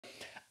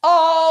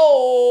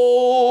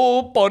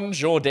Oh,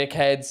 bonjour,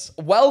 dickheads.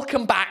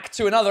 Welcome back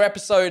to another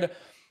episode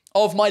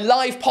of my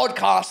live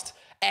podcast,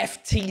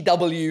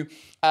 FTW,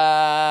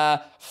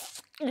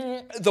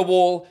 The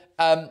Wall.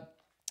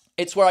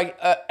 It's where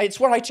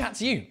I chat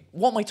to you.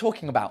 What am I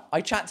talking about? I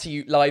chat to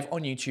you live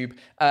on YouTube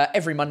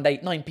every Monday,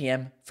 9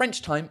 p.m.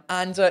 French time,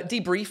 and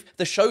debrief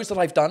the shows that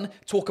I've done,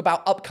 talk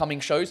about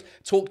upcoming shows,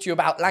 talk to you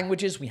about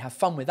languages. We have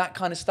fun with that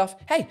kind of stuff.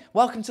 Hey,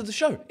 welcome to the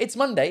show. It's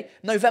Monday,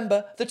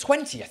 November the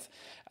 20th.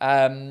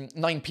 9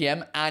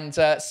 p.m. And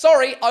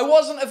sorry, I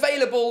wasn't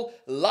available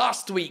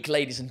last week,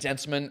 ladies and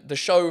gentlemen. The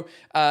show,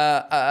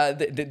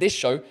 this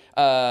show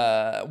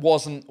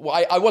wasn't.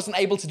 I wasn't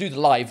able to do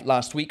the live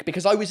last week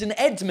because I was in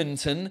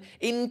Edmonton,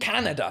 in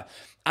Canada,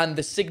 and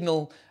the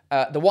signal,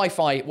 the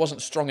Wi-Fi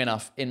wasn't strong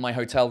enough in my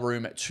hotel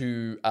room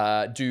to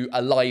do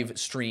a live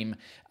stream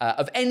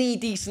of any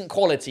decent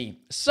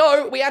quality.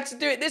 So we had to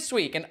do it this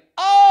week, and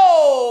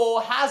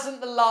oh,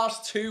 hasn't the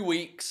last 2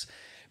 weeks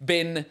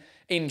been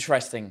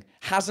interesting?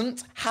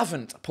 Haven't,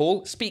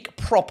 Paul. Speak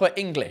proper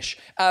English.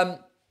 I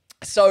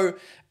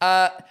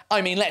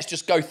mean, let's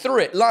just go through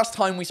it. Last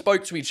time we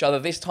spoke to each other,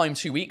 this time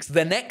 2 weeks.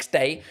 The next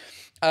day,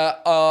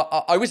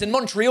 I was in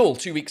Montreal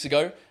 2 weeks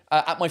ago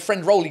at my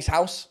friend Rolly's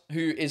house,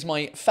 who is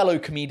my fellow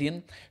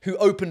comedian, who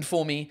opened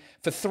for me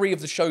for 3 of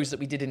the shows that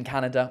we did in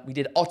Canada. We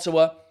did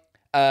Ottawa,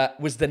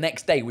 was the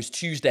next day, was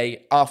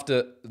Tuesday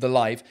after the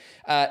live.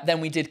 Then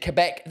we did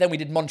Quebec, then we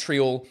did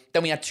Montreal,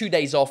 then we had 2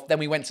 days off, then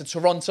we went to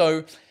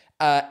Toronto,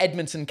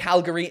 Edmonton,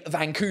 Calgary,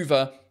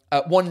 Vancouver,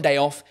 1 day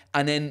off,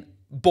 and then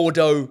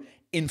Bordeaux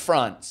in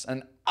France.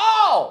 And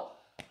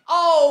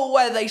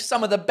were they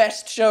some of the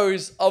best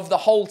shows of the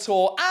whole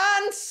tour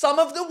and some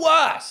of the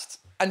worst.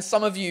 And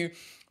some of you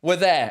were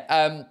there.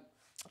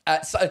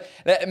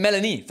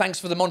 Melanie, thanks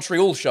for the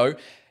Montreal show.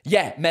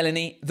 Yeah,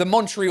 Melanie, the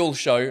Montreal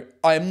show,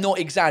 I am not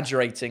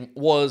exaggerating,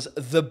 was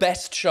the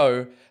best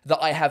show that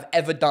I have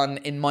ever done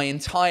in my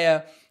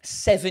entire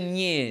 7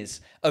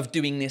 years of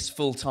doing this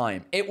full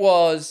time. It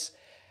was,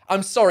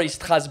 I'm sorry,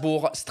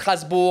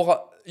 Strasbourg,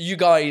 you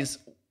guys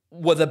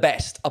were the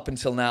best up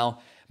until now,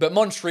 but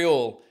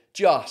Montreal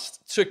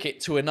just took it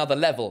to another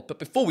level. But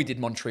before we did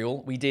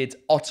Montreal, we did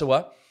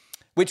Ottawa,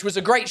 which was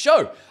a great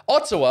show.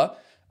 Ottawa,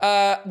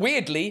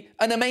 weirdly,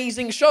 an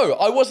amazing show.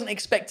 I wasn't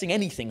expecting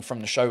anything from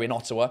the show in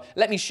Ottawa.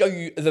 Let me show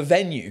you the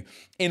venue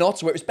in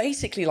Ottawa. It was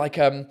basically like,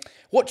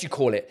 what do you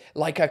call it?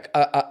 Like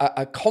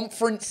a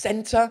conference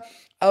center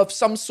of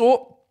some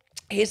sort.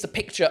 Here's the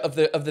picture of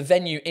the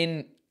venue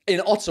in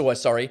Ottawa,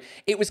 sorry.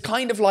 It was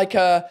kind of like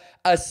a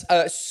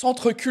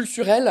centre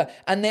culturel,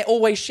 and they're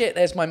always shit.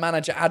 There's my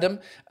manager, Adam,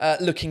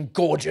 looking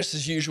gorgeous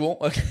as usual.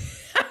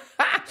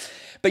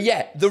 But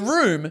yeah, the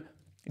room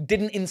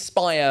didn't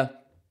inspire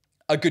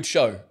a good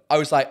show. I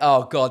was like,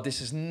 oh God,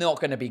 this is not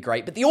going to be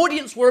great. But the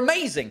audience were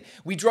amazing.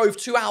 We drove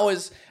 2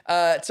 hours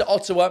to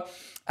Ottawa,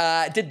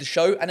 did the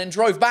show, and then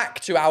drove back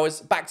 2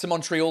 hours back to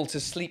Montreal to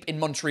sleep in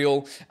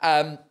Montreal.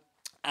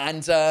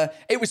 And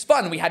it was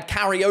fun. We had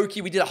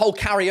karaoke. We did a whole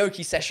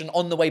karaoke session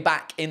on the way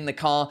back in the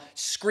car,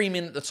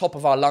 screaming at the top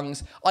of our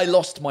lungs. I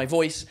lost my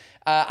voice,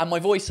 and my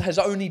voice has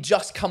only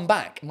just come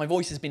back. My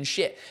voice has been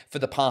shit for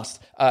the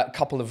past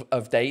couple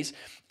of days.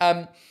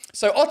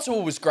 So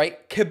Ottawa was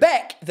great.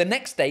 Quebec, the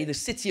next day, the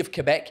city of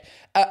Quebec,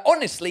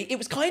 honestly, it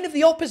was kind of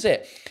the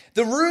opposite.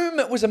 The room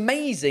was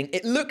amazing.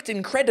 It looked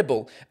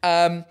incredible.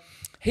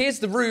 Here's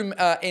the room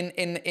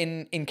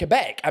in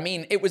Quebec. I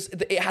mean,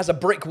 it has a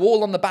brick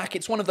wall on the back.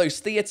 It's one of those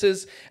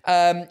theaters,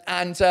 and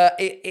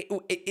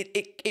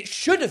it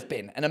should have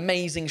been an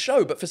amazing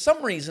show. But for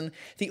some reason,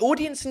 the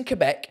audience in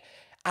Quebec,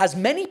 as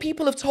many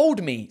people have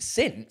told me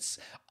since,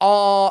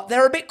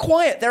 they're a bit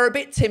quiet, they're a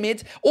bit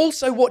timid.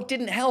 Also, what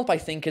didn't help, I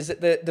think, is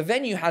that the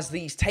venue has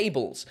these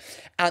tables,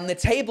 and the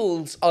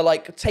tables are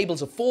like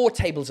tables of 4,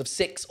 tables of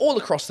 6, all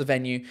across the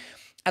venue.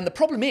 And the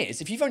problem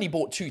is, if you've only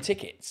bought 2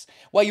 tickets,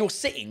 well, you're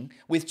sitting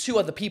with 2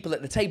 other people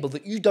at the table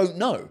that you don't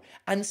know.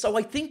 And so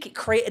I think it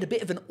created a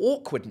bit of an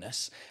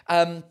awkwardness.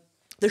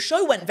 The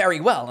show went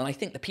very well, and I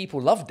think the people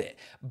loved it.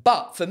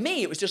 But for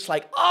me, it was just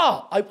like,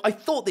 I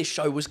thought this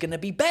show was going to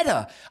be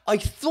better. I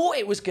thought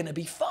it was going to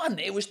be fun.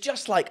 It was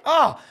just like,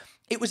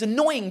 it was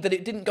annoying that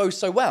it didn't go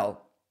so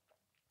well.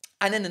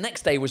 And then the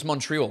next day was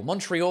Montreal.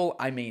 Montreal,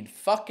 I mean,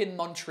 fucking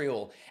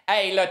Montreal.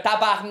 Hey, le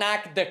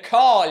tabarnak de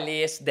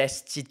calice, des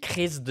petites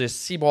crises de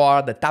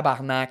ciboire, de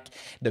tabarnak,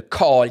 de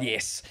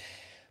calice.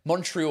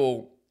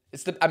 Montreal,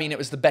 it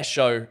was the best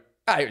show.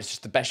 It was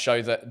just the best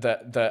show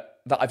that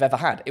I've ever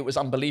had. It was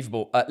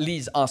unbelievable.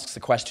 Lise asks the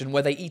question,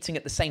 were they eating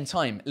at the same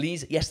time?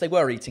 Lise, yes, they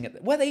were eating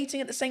were they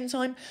eating at the same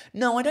time?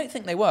 No, I don't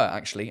think they were,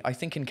 actually. I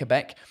think in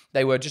Quebec,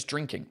 they were just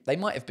drinking. They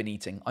might have been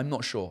eating. I'm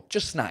not sure.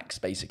 Just snacks,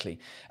 basically.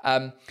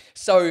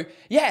 So,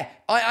 yeah,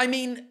 I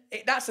mean,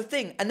 that's the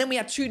thing. And then we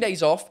had 2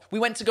 days off. We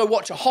went to go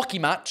watch a hockey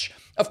match.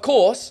 Of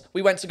course,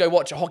 we went to go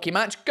watch a hockey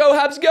match. Go,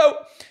 Habs,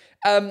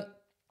 go!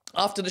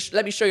 after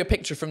let me show you a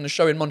picture from the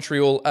show in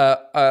Montreal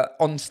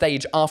on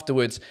stage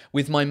afterwards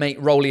with my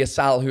mate Rolly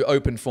Asal, who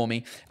opened for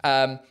me.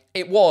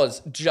 It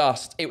was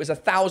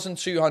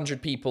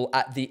 1,200 people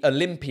at the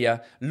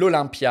l'Olympia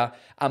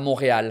at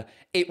Montréal.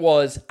 It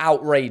was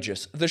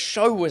outrageous. The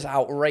show was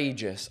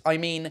outrageous. I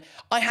mean,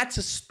 I had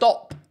to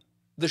stop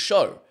the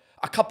show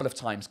a couple of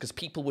times because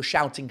people were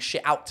shouting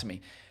shit out to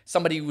me.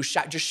 Somebody was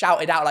just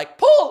shouted out like,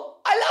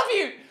 "Paul, I love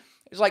you."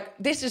 It's like,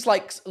 this is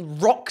like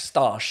rock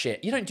star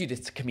shit. You don't do this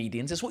to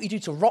comedians. It's what you do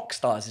to rock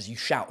stars is you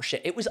shout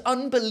shit. It was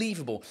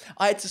unbelievable.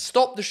 I had to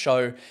stop the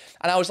show.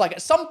 And I was like,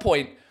 at some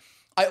point,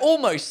 I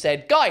almost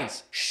said,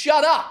 guys,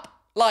 shut up.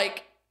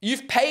 Like,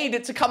 you've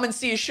paid to come and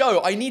see a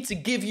show. I need to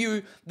give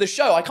you the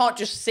show. I can't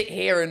just sit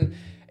here and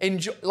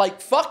enjoy, like,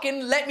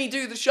 fucking let me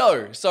do the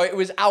show. So it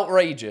was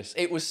outrageous.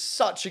 It was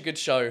such a good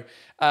show.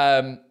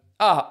 Montréal,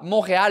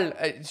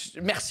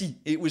 merci.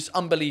 It was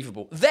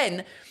unbelievable.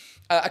 Then,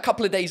 a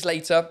couple of days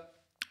later,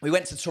 we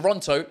went to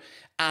Toronto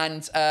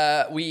and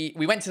we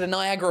went to the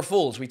Niagara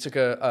Falls. We took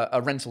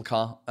a rental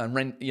car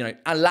and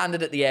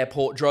landed at the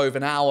airport, drove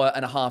an hour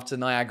and a half to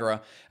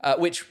Niagara,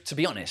 which, to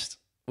be honest,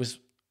 was,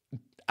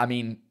 I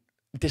mean,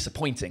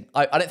 disappointing.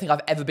 I don't think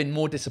I've ever been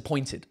more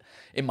disappointed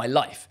in my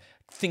life,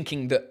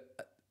 thinking that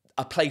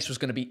a place was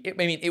going to be, I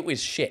mean, it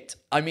was shit.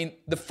 I mean,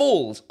 the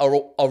falls are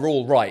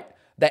all right.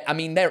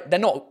 They're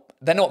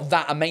not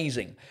that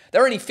amazing.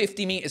 They're only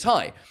 50 meters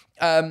high.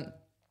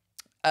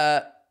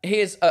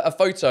 Here's a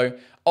photo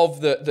of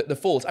the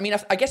falls. I mean,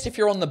 I guess if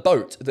you're on the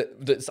boat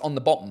that's on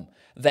the bottom,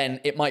 then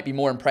it might be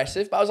more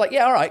impressive. But I was like,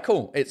 yeah, all right,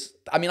 cool.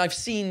 I've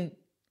seen,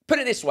 put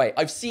it this way,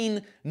 I've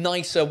seen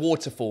nicer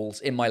waterfalls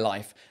in my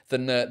life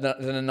than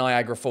the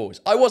Niagara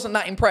Falls. I wasn't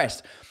that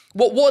impressed.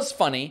 What was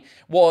funny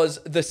was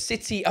the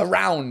city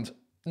around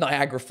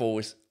Niagara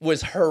Falls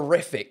was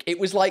horrific. It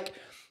was like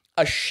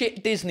a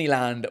shit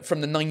Disneyland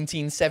from the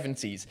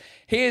 1970s.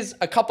 Here's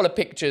a couple of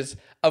pictures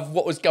of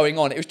what was going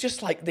on. It was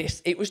just like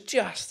this. It was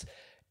just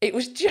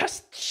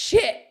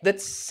shit. The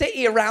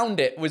city around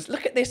it was,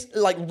 look at this,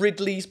 like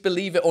Ridley's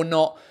Believe It or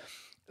Not.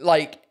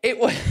 Like, it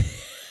was,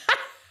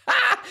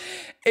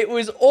 it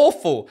was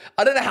awful.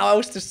 I don't know how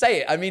else to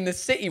say it. I mean, the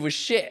city was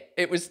shit.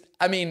 It was,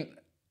 I mean,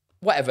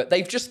 whatever.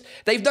 They've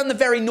done the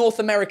very North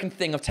American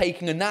thing of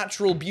taking a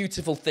natural,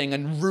 beautiful thing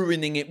and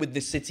ruining it with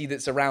the city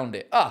that's around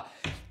it.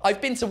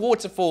 I've been to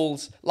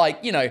waterfalls,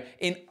 like,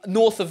 in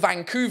north of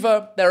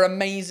Vancouver. They're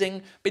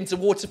amazing. Been to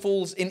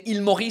waterfalls in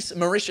Île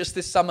Mauritius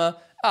this summer.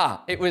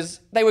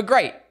 They were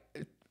great.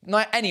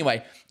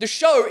 Anyway, the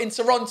show in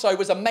Toronto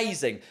was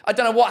amazing. I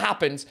don't know what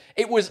happened.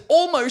 It was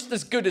almost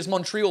as good as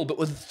Montreal, but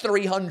with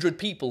 300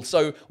 people.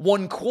 So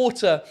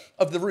 1/4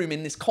 of the room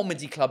in this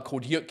comedy club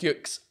called Yuk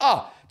Yuk's.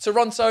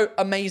 Toronto,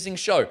 amazing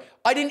show.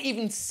 I didn't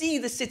even see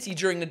the city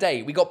during the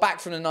day. We got back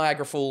from the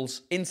Niagara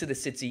Falls into the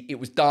city. It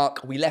was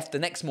dark. We left the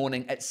next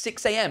morning at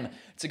 6 a.m.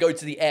 to go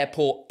to the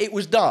airport. It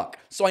was dark.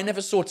 So I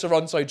never saw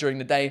Toronto during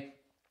the day.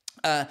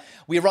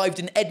 We arrived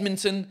in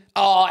Edmonton.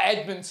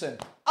 Edmonton.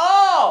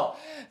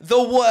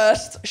 The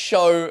worst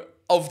show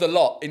of the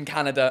lot in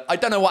Canada. I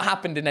don't know what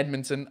happened in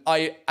Edmonton.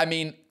 I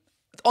mean,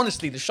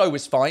 honestly, the show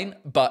was fine,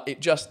 but it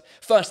just,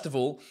 first of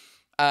all,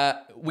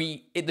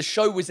 the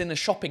show was in a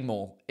shopping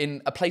mall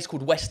in a place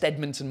called West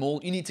Edmonton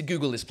Mall. You need to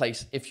Google this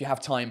place if you have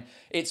time.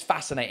 It's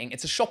fascinating.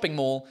 It's a shopping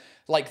mall,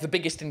 like the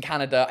biggest in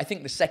Canada. I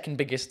think the second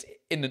biggest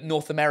in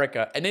North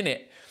America. And in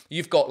it,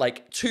 you've got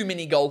like 2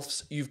 mini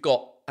golfs. You've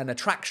got an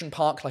attraction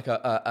park, like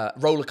a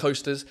roller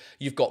coasters.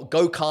 You've got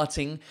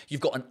go-karting.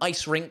 You've got an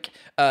ice rink.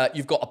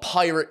 You've got a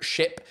pirate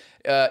ship.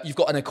 You've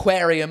got an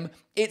aquarium.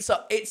 It's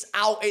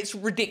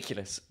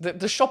ridiculous.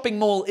 The shopping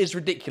mall is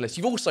ridiculous.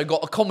 You've also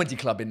got a comedy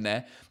club in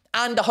there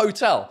and a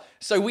hotel.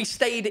 So we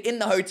stayed in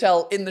the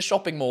hotel in the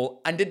shopping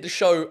mall and did the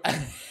show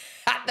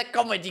at the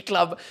comedy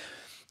club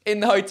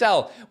in the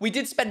hotel. We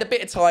did spend a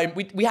bit of time.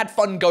 We had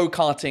fun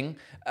go-karting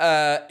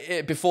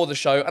before the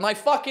show, and I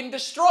fucking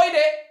destroyed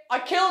it. I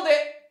killed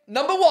it.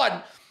 Number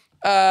one.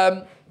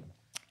 I'm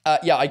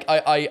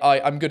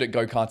good at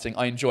go-karting.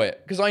 I enjoy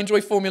it because I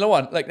enjoy Formula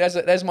One. Like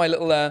there's my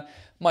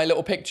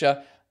little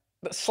picture.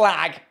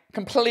 Slag,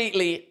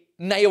 completely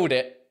nailed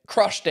it,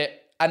 crushed it.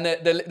 And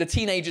the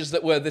teenagers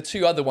that were the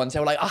 2 other ones, they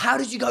were like, "Oh, how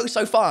did you go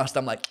so fast?"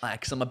 I'm like,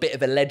 "Because I'm a bit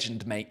of a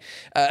legend, mate."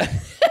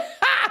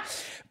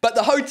 But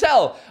the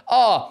hotel,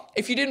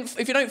 if you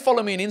don't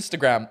follow me on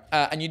Instagram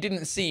and you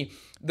didn't see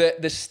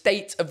the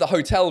state of the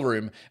hotel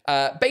room,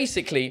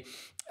 basically,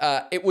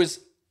 it was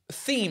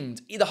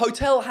themed. The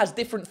hotel has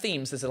different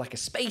themes. There's like a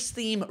space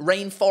theme,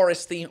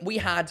 rainforest theme. We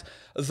had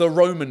the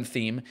Roman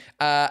theme,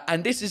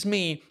 and this is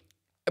me.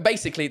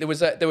 Basically, there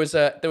was a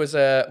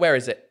where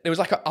is it? There was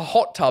like a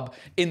hot tub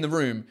in the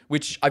room,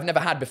 which I've never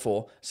had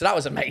before. So that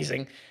was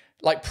amazing.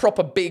 Like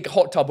proper big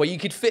hot tub where you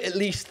could fit at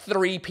least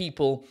 3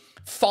 people,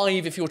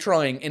 5 if you're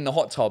trying in the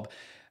hot tub.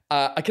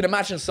 I can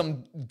imagine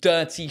some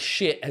dirty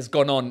shit has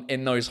gone on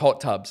in those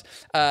hot tubs.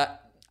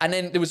 And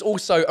then there was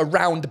also a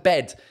round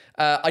bed.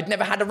 I'd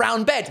never had a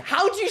round bed.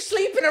 How do you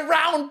sleep in a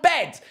round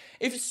bed?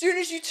 If as soon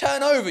as you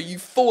turn over, you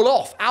fall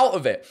off out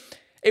of it.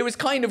 It was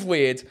kind of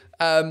weird.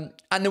 And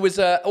there was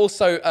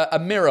also a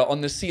mirror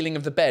on the ceiling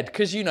of the bed,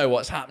 because you know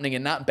what's happening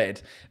in that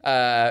bed.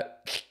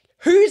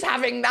 Who's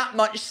having that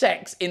much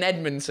sex in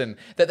Edmonton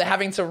that they're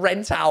having to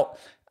rent out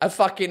a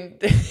fucking...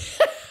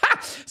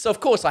 So, of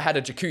course, I had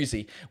a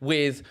jacuzzi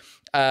with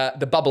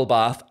the bubble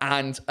bath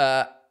and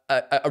a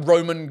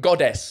Roman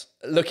goddess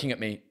looking at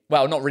me.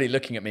 Well, not really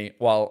looking at me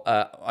while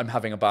I'm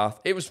having a bath.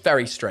 It was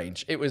very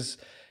strange. It was...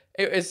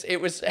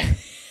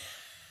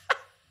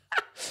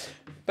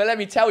 But let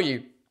me tell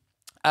you,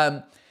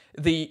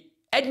 the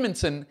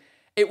Edmonton,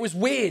 it was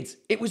weird.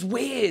 It was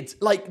weird.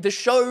 Like, the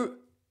show,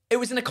 it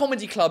was in a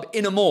comedy club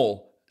in a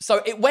mall.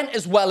 So it went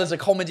as well as a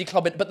comedy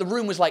club, but the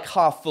room was like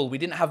half full. We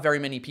didn't have very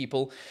many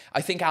people.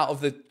 I think out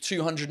of the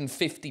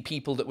 250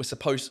 people that were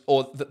supposed,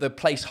 or that the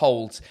place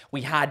holds,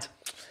 we had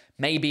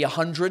maybe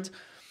 100.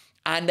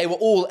 And they were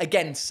all,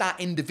 again, sat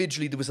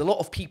individually. There was a lot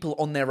of people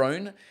on their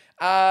own.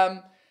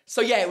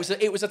 So yeah, it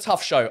was a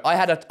tough show. I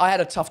had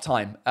a tough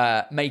time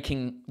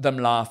making them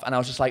laugh, and I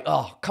was just like,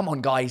 oh, come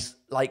on, guys,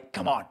 like,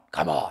 come on.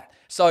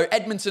 So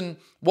Edmonton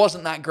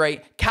wasn't that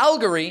great.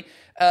 Calgary,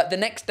 the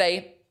next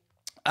day,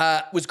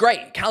 was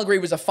great. Calgary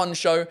was a fun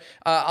show.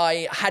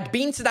 I had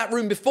been to that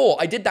room before.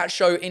 I did that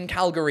show in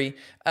Calgary,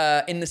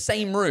 in the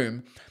same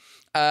room,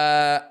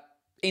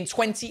 in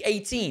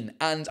 2018,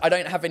 and I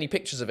don't have any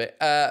pictures of it.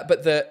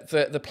 But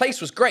the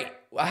place was great.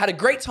 I had a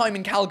great time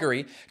in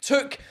Calgary.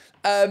 Took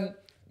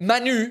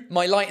Manu,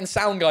 my light and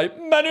sound guy,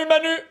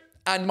 Manu,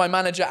 and my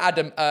manager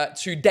Adam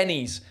to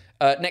Denny's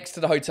next to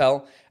the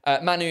hotel.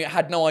 Manu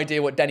had no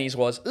idea what Denny's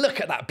was.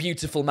 Look at that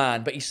beautiful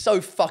man, but he's so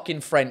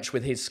fucking French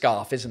with his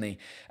scarf, isn't he?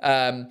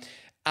 And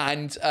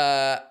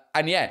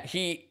yeah,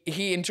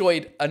 he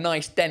enjoyed a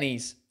nice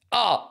Denny's.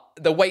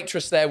 The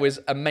waitress there was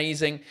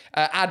amazing.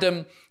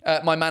 Adam,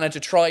 my manager,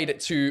 tried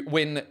to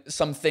win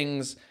some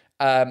things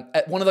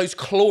at one of those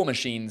claw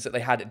machines that they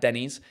had at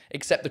Denny's,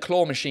 except the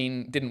claw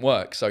machine didn't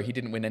work, so he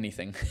didn't win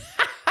anything.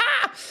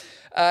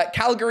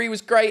 Calgary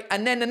was great.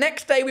 And then the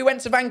next day we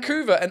went to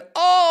Vancouver. And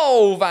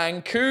oh,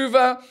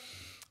 Vancouver.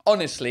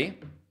 Honestly,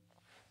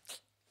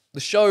 the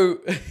show,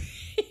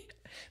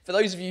 for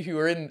those of you who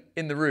were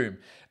in the room,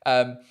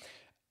 I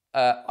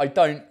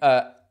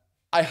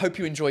hope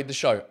you enjoyed the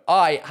show.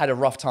 I had a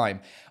rough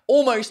time.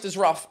 Almost as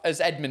rough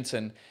as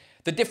Edmonton.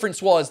 The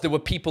difference was there were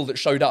people that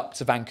showed up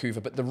to Vancouver,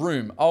 but the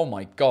room, oh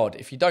my God,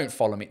 if you don't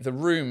follow me, the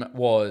room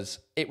was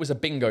a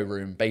bingo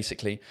room,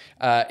 basically.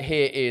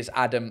 Here is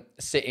Adam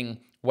sitting,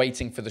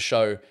 waiting for the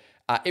show.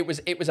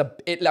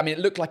 It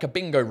looked like a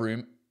bingo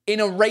room in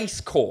a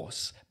race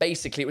course,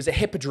 basically. It was a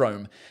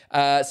hippodrome.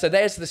 So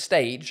there's the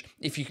stage,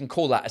 if you can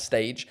call that a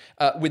stage,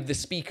 with the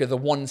speaker, the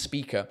one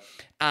speaker.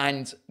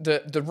 And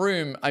the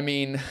room, I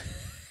mean...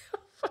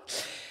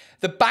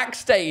 The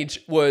backstage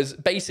was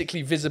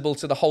basically visible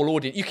to the whole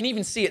audience. You can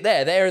even see it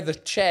there. There are the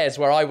chairs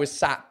where I was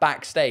sat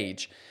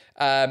backstage.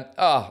 I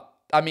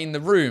mean, the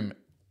room,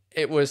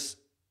 it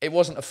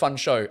wasn't a fun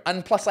show.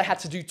 And plus I had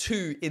to do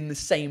two in the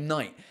same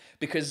night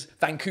because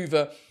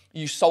Vancouver,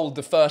 you sold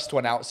the first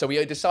one out. So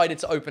we decided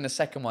to open a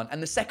second one.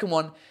 And the second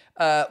one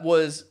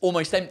was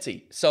almost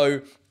empty.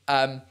 So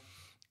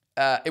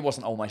it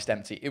wasn't almost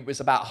empty. It was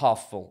about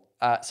half full.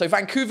 So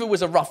Vancouver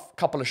was a rough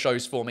couple of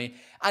shows for me.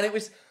 And it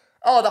was...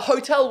 Oh, the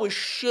hotel was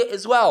shit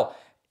as well.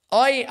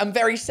 I am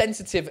very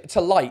sensitive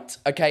to light,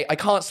 okay? I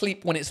can't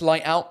sleep when it's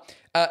light out.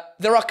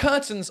 There are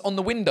curtains on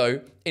the window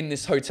in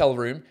this hotel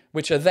room,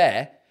 which are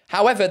there.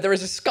 However, there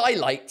is a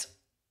skylight,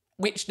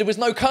 which there was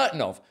no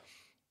curtain of.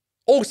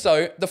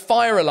 Also, the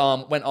fire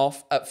alarm went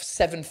off at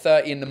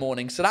 7:30 in the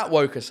morning, so that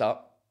woke us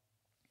up.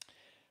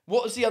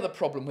 What was the other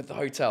problem with the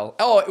hotel?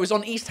 Oh, it was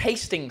on East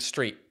Hastings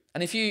Street.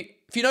 And if you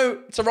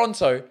know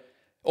Toronto...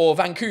 or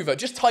Vancouver,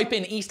 just type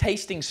in East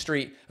Hastings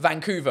Street,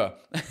 Vancouver,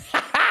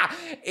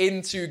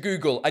 into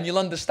Google, and you'll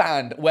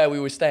understand where we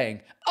were staying.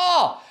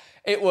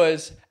 It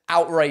was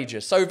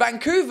outrageous. So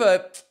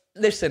Vancouver,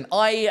 listen,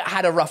 I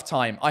had a rough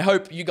time. I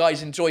hope you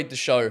guys enjoyed the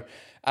show,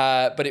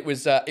 but it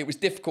was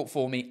difficult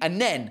for me. And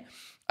then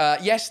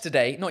the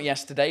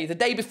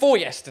day before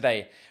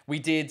yesterday, we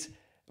did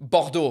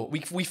Bordeaux.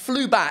 We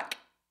flew back,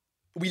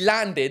 we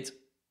landed.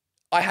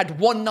 I had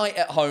one night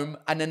at home,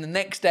 and then the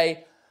next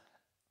day.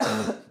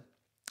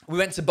 We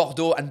went to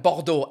Bordeaux, and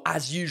Bordeaux,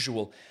 as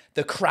usual,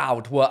 the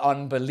crowd were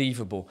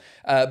unbelievable.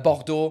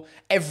 Bordeaux,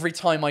 every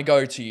time I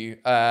go to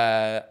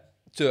Le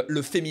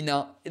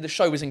Féminin, the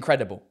show was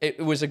incredible.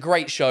 It was a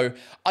great show.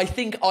 I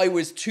think I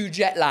was too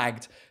jet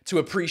lagged to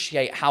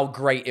appreciate how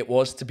great it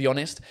was, to be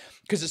honest.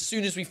 Because as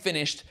soon as we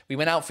finished, we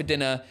went out for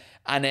dinner,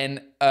 and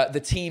then the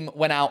team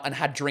went out and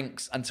had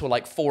drinks until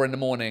like 4 in the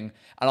morning,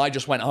 and I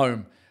just went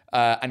home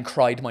and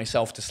cried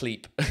myself to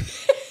sleep.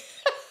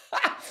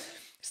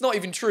 It's not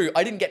even true.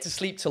 I didn't get to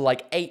sleep till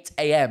like 8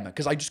 a.m.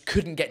 because I just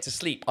couldn't get to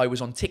sleep. I was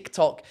on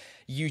TikTok,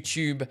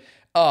 YouTube.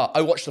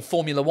 I watched the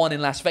Formula 1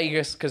 in Las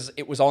Vegas because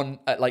it was on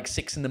at like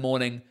 6 in the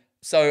morning.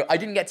 So I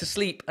didn't get to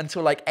sleep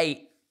until like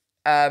 8.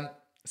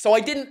 So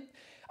I didn't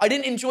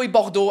enjoy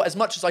Bordeaux as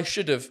much as I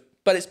should have,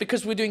 but it's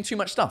because we're doing too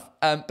much stuff.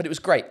 But it was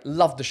great.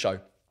 Loved the show.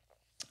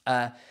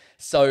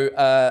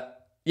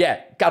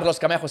 Yeah, Carlos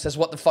Camejo says,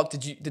 what the fuck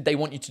did they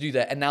want you to do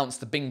there? Announce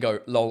the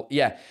bingo, lol.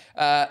 Yeah,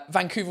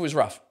 Vancouver was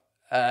rough.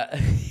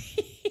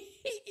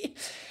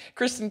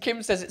 Kristen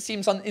Kim says, it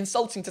seems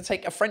insulting to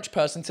take a French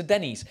person to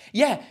Denny's.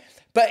 Yeah,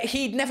 but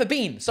he'd never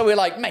been. So we're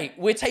like, mate,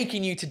 we're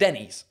taking you to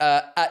Denny's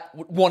at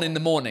 1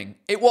 a.m.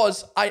 It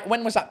was,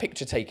 when was that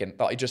picture taken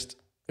that I just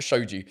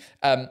showed you?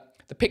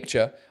 The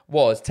picture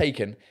was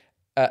taken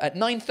at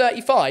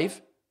 9:35.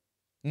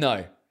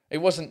 No, it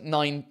wasn't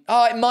 9.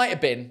 Oh, it might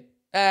have been.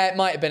 It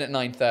might have been at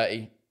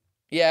 9:30.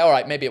 Yeah, all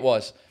right, maybe it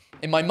was.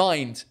 In my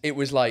mind, it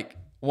was like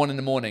 1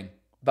 a.m,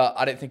 but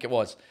I don't think it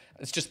was.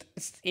 It's just,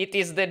 it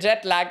is the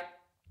jet lag.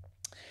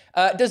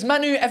 Does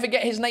Manu ever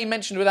get his name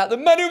mentioned without the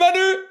Manu?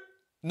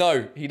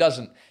 No, he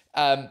doesn't.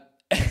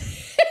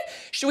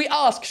 Should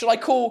I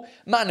call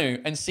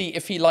Manu and see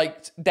if he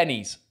liked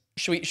Denny's?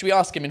 Should we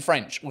ask him in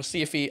French? We'll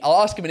see if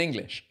I'll ask him in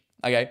English.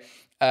 Okay.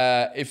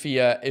 If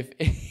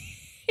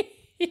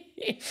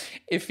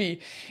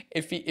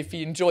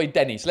he enjoyed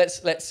Denny's.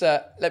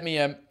 Let me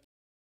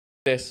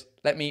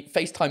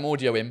FaceTime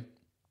audio him.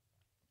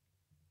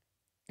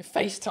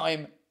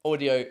 FaceTime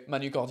audio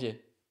Manu Cordier.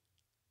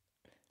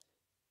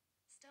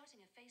 Starting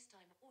a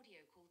FaceTime audio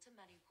call to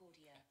Manu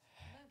Cordier.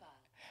 Mobile.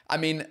 I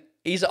mean,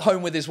 he's at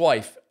home with his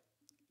wife.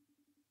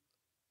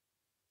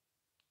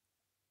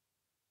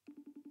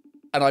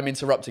 And I'm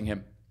interrupting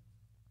him.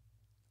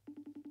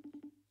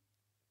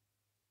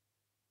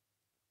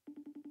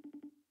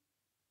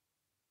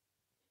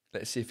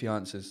 Let's see if he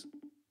answers.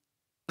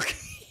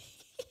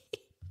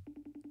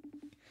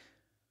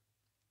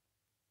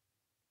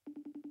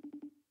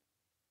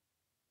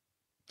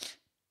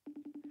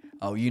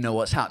 Oh, you know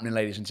what's happening,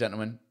 ladies and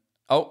gentlemen.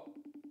 Oh,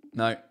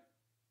 no.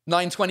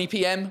 9:20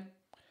 p.m.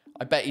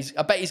 I bet he's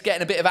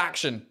getting a bit of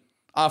action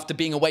after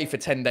being away for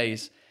 10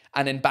 days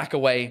and then back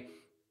away.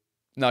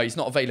 No, he's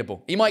not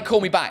available. He might call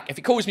me back. If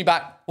he calls me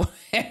back,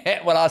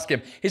 we'll ask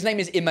him. His name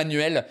is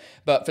Emmanuel,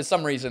 but for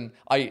some reason,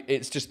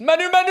 it's just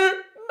Manu.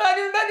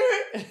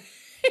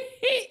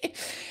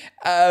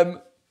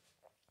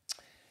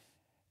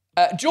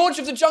 George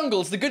of the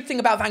Jungles, the good thing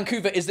about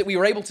Vancouver is that we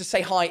were able to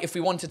say hi if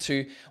we wanted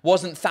to.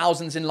 Wasn't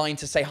thousands in line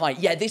to say hi.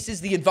 Yeah, this is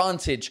the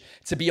advantage,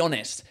 to be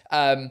honest,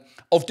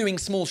 of doing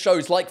small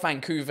shows like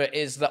Vancouver,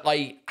 is that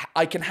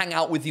I can hang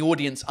out with the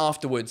audience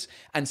afterwards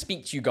and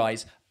speak to you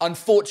guys.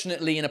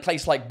 Unfortunately, in a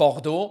place like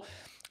Bordeaux,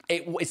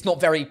 it's not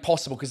very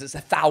possible because it's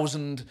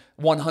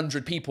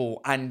 1,100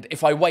 people. And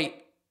if I wait,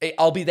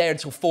 I'll be there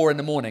until 4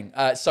 a.m.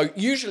 So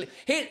usually,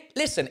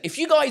 listen, if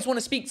you guys want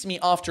to speak to me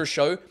after a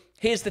show,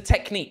 here's the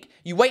technique.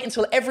 You wait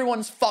until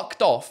everyone's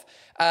fucked off,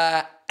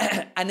 and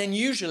then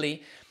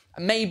usually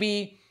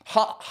maybe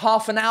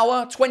half an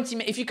hour, 20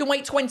 minutes. If you can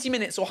wait 20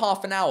 minutes or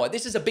half an hour,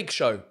 this is a big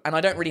show, and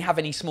I don't really have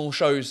any small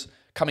shows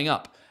coming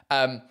up.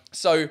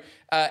 So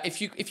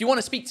if you want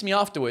to speak to me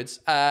afterwards,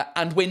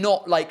 and we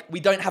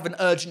don't have an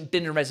urgent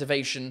dinner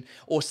reservation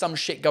or some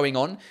shit going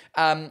on,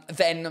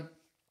 then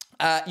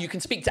you can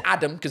speak to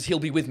Adam, because he'll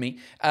be with me.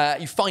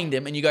 You find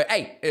him and you go,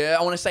 hey,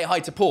 I want to say hi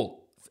to Paul.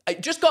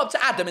 Just go up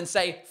to Adam and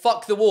say,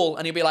 fuck the wall.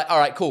 And he'll be like, all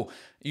right, cool.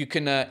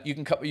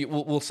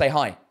 We'll say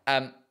hi.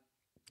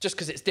 Just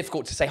because it's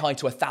difficult to say hi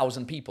to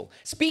 1,000 people.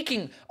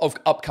 Speaking of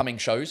upcoming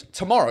shows,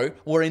 tomorrow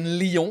we're in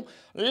Lyon.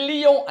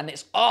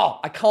 And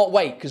I can't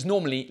wait, because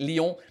normally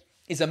Lyon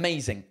is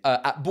amazing.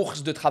 At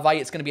Bourse de Travail,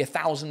 it's going to be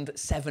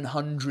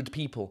 1,700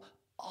 people.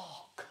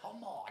 Oh,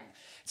 come on.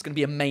 It's going to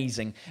be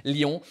amazing.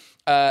 Lyon.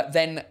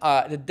 Then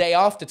the day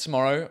after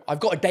tomorrow, I've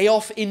got a day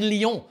off in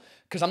Lyon,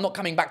 because I'm not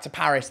coming back to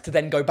Paris to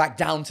then go back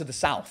down to the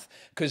south.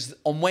 Because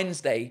on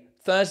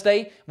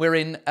Thursday, we're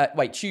in,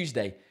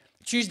 Tuesday.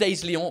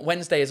 Tuesday's Lyon,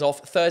 Wednesday is off,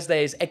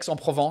 Thursday is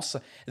Aix-en-Provence,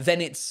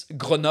 then it's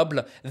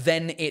Grenoble,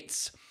 then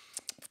it's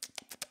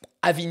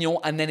Avignon,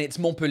 and then it's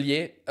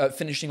Montpellier,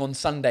 finishing on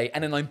Sunday.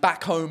 And then I'm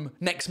back home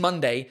next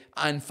Monday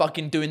and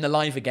fucking doing the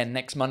live again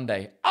next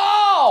Monday.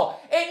 Oh,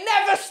 it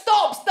never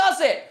stops, does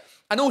it?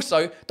 And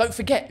also, don't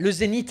forget, le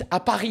Zénith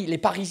à Paris, les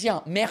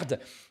Parisiens, merde,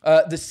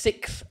 the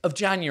 6th of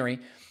January.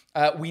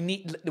 We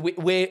need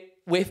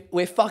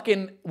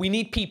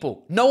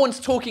people. No one's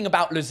talking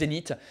about Le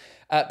Zénith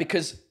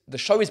because the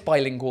show is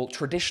bilingual.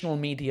 Traditional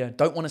media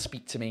don't want to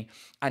speak to me.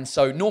 And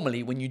so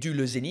normally when you do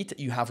Le Zénith,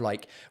 you have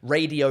like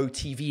radio,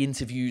 TV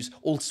interviews,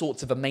 all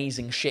sorts of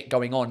amazing shit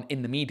going on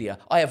in the media.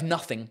 I have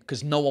nothing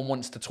because no one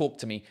wants to talk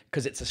to me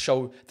because it's a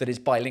show that is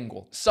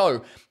bilingual.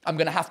 So I'm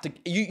going to have to,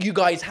 you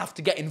guys have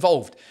to get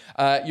involved.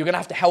 You're going to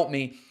have to help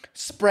me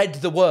spread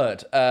the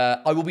word.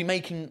 I will be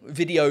making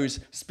videos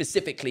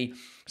specifically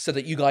so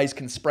that you guys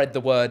can spread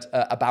the word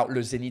about Le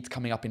Zénith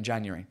coming up in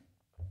January.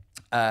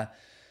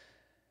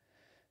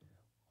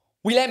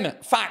 Willem,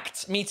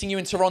 fact, meeting you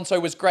in Toronto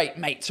was great.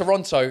 Mate,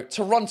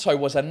 Toronto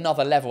was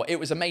another level. It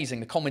was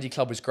amazing. The comedy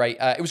club was great.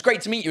 It was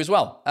great to meet you as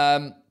well.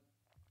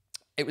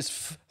 It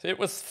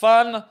was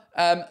fun.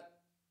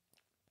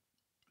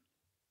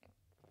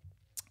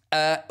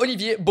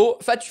 Olivier, Beau,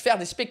 vas-tu faire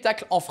des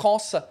spectacles en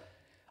France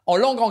en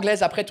langue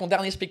anglaise après ton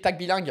dernier spectacle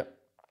bilingue?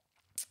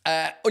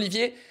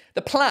 Olivier,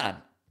 the plan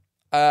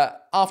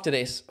after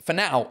this, for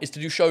now, is to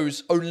do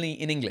shows only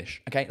in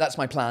English. Okay, that's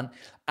my plan.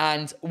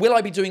 And will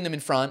I be doing them in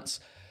France?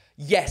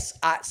 Yes,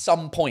 at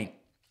some point.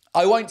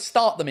 I won't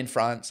start them in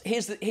France.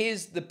 Here's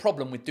the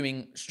problem with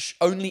doing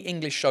only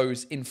English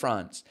shows in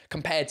France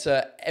compared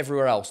to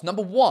everywhere else.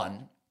 Number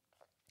one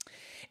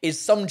is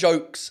some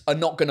jokes are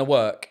not going to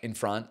work in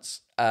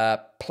France.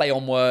 Play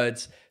on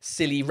words,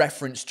 silly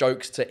reference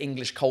jokes to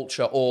English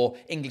culture or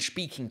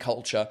English-speaking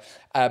culture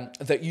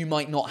that you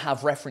might not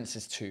have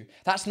references to.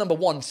 That's number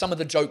one. Some of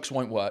the jokes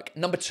won't work.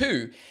 Number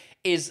two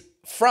is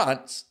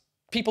France,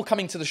 people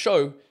coming to the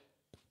show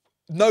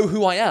know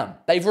who I am.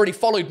 They've already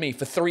followed me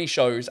for 3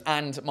 shows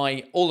and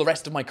all the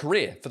rest of my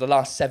career for the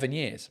last 7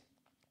 years.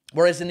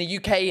 Whereas in the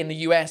UK, in the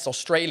US,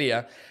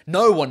 Australia,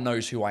 no one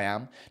knows who I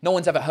am. No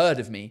one's ever heard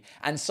of me.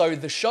 And so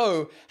the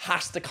show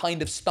has to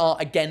kind of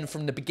start again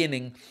from the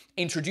beginning,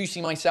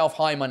 introducing myself.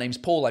 Hi, my name's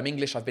Paul. I'm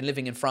English. I've been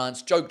living in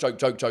France. Joke, joke,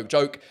 joke, joke,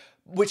 joke,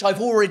 which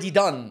I've already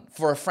done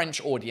for a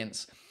French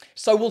audience.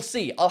 So we'll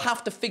see. I'll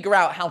have to figure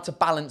out how to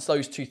balance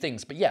those two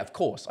things. But yeah, of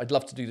course, I'd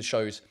love to do the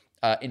shows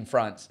in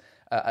France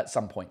at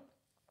some point.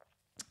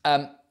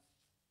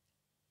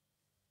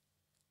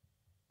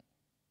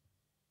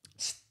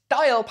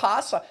 Style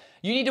pass.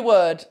 You need a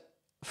word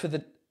for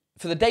the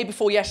day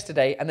before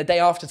yesterday and the day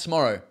after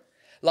tomorrow.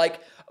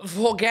 Like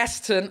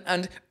vorgestern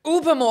and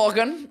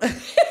übermorgen.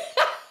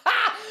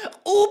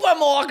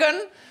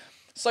 Übermorgen.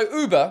 So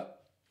Uber.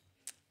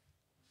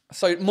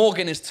 So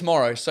morgen is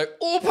tomorrow. So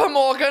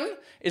übermorgen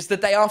is the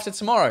day after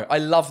tomorrow. I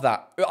love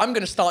that. I'm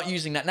going to start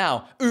using that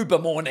now.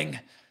 Übermorning.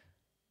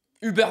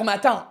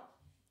 Übermatin.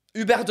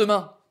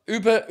 Überdemain.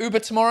 Uber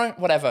tomorrow,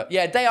 whatever.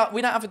 Yeah,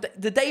 we don't have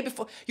the day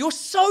before. You're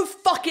so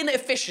fucking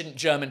efficient,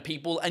 German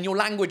people, and your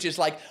language is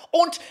like,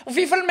 und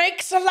we will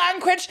make the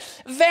language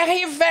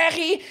very,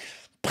 very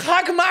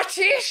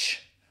pragmatisch.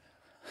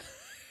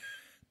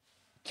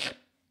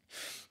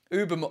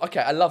 Okay,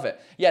 I love it.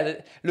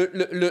 Yeah,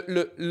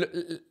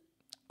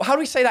 how do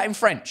we say that in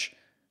French?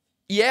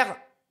 Hier,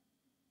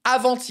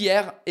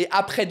 avant-hier, et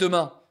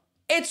après-demain.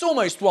 It's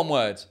almost one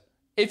word,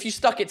 if you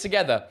stuck it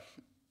together.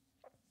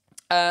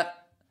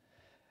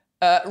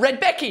 Red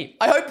Becky,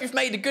 I hope you've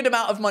made a good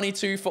amount of money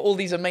too for all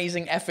these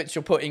amazing efforts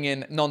you're putting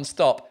in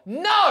non-stop.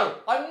 No,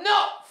 I'm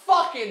not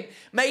fucking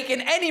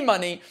making any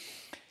money.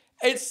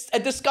 It's a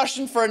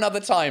discussion for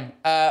another time.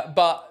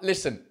 But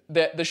listen,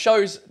 the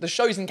shows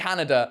in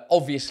Canada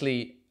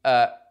obviously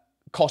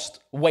cost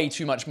way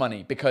too much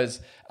money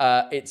because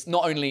it's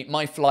not only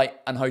my flight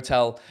and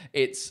hotel,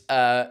 it's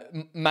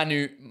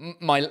Manu,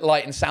 my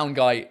light and sound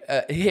guy,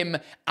 him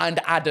and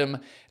Adam.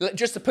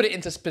 Just to put it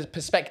into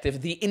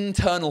perspective, the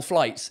internal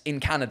flights in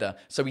Canada.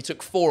 So we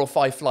took 4 or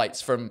 5 flights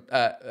from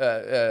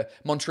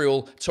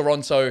Montreal,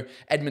 Toronto,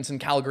 Edmonton,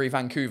 Calgary,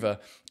 Vancouver.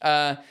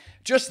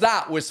 Just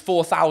that was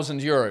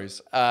 4,000 euros.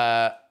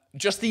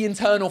 Just the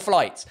internal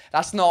flights.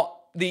 That's not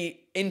the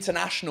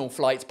international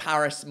flights,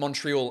 Paris,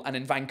 Montreal, and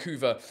in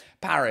Vancouver,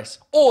 Paris,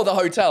 or the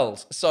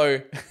hotels.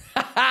 So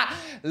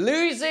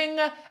losing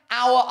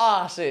our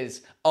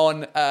asses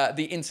on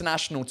the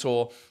international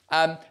tour.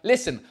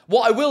 Listen,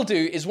 what I will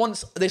do is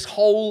once this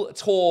whole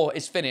tour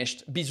is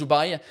finished, bisous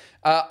bye,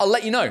 I'll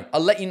let you know.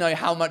 I'll let you know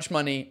how much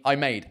money I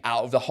made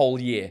out of the whole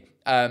year.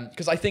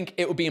 Because I think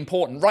it would be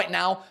important. Right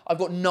now, I've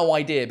got no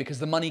idea because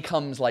the money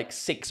comes like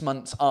 6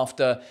 months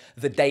after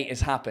the date has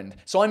happened.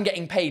 So I'm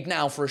getting paid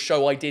now for a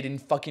show I did in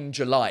fucking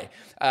July.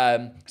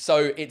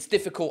 So it's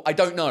difficult. I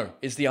don't know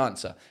is the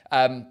answer.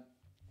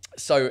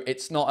 So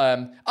it's not...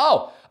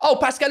 Oh,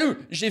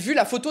 Pascalou, j'ai vu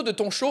la photo de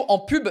ton show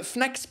en pub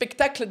Fnac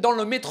Spectacle dans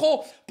le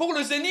métro pour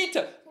le Zénith.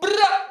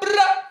 Bra,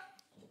 bra.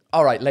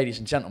 All right, ladies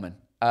and gentlemen,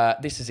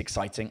 this is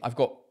exciting. I've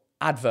got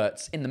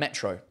adverts in the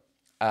metro.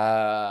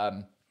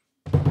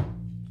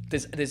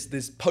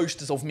 There's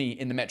posters of me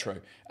in the metro.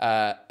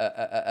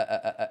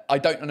 I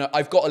don't know.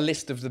 I've got a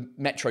list of the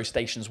metro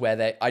stations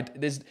where I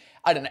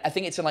don't know. I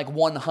think it's in like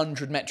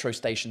 100 metro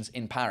stations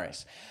in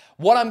Paris.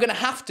 What I'm going to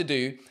have to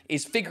do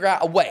is figure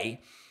out a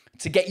way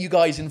to get you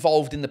guys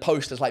involved in the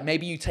posters. Like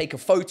maybe you take a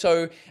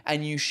photo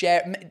and you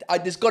share.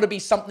 There's got to be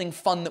something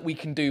fun that we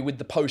can do with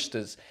the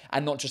posters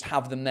and not just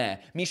have them there.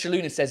 Misha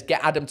Luna says,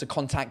 get Adam to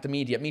contact the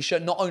media. Misha,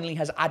 not only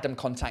has Adam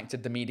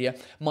contacted the media,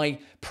 my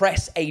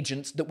press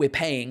agent that we're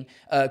paying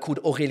called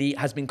Aurélie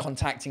has been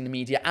contacting the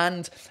media,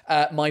 and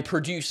my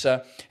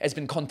producer has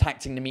been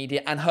contacting the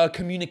media, and her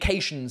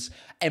communications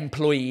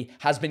employee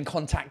has been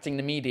contacting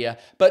the media.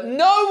 But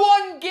no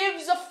one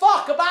gives a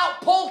fuck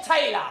about Paul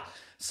Taylor.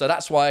 So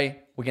that's why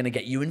we're going to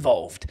get you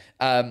involved.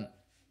 Grow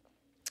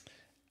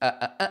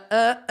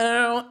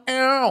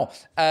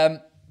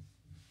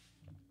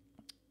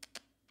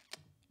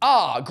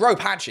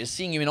Patches,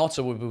 seeing you in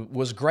Ottawa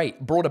was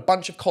great. Brought a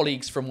bunch of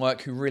colleagues from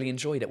work who really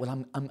enjoyed it.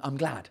 Well, I'm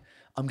glad.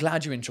 I'm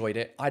glad you enjoyed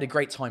it. I had a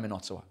great time in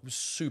Ottawa. It was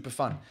super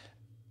fun.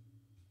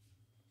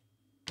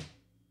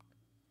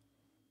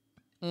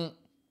 What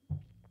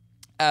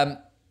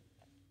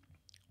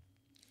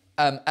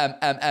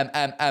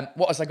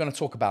was I going to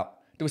talk about?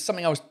 There was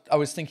something I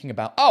was thinking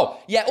about. Oh,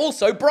 yeah,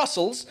 also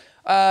Brussels.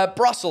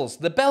 Brussels,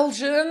 the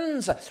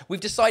Belgians. We've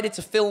decided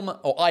to film,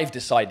 or I've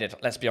decided,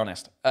 let's be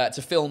honest,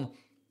 to film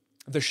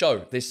the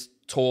show, this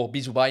tour,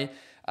 Bisous Bye,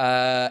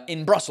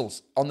 in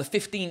Brussels on the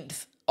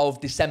 15th of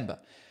December,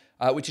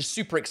 which is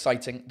super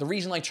exciting. The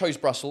reason I chose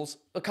Brussels,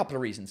 a couple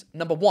of reasons.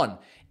 Number one,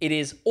 it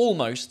is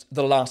almost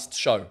the last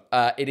show.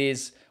 It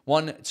is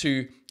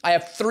I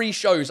have 3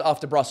 shows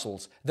after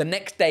Brussels. The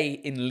next day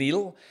in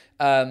Lille.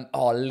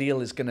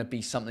 Lille is going to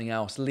be something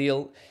else.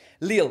 Lille,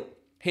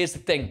 here's the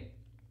thing.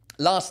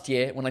 Last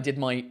year, when I did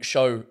my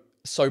show,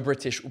 So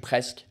British ou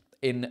Presque,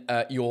 in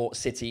your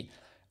city,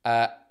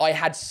 I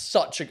had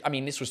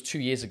this was 2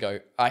 years ago.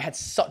 I had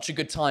such a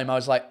good time. I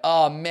was like,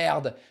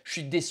 merde, je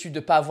suis déçu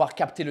de pas avoir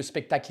capté le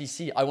spectacle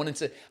ici. I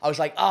was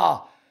like,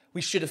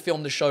 we should have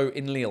filmed the show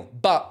in Lille.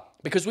 But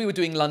because we were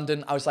doing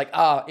London, I was like,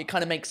 it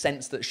kind of makes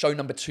sense that show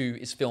number 2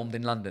 is filmed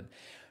in London.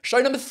 Show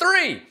number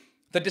 3,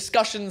 the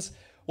discussions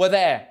were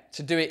there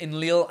to do it in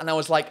Lille. And I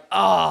was like,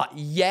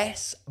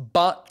 yes,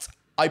 but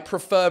I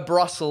prefer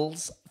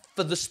Brussels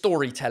for the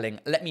storytelling.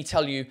 Let me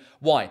tell you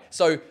why.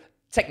 So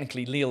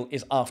technically, Lille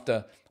is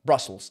after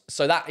Brussels.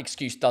 So that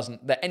excuse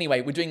doesn't. Anyway,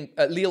 we're doing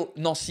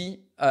Lille-Nancy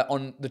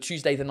on the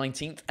Tuesday the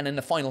 19th. And then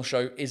the final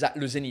show is at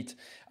Le Zénith.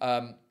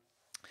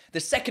 The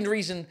second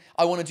reason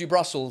I want to do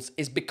Brussels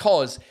is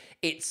because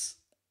it's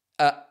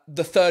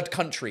the third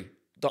country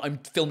that I'm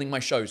filming my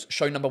shows.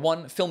 Show number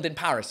 1, filmed in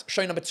Paris.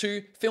 Show number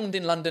 2, filmed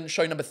in London.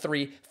 Show number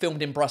 3,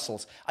 filmed in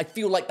Brussels. I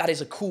feel like that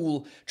is a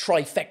cool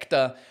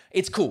trifecta.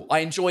 It's cool.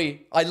 I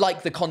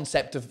like the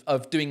concept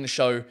of doing the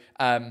show,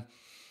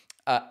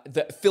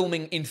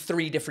 filming in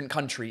 3 different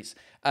countries.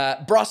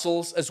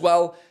 Brussels as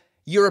well,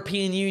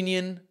 European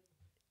Union,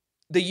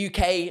 the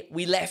UK,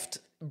 we left,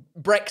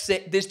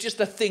 Brexit. There's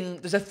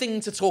a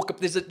thing to talk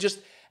about.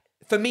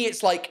 For me,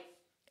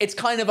 it's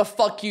kind of a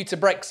fuck you to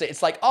Brexit.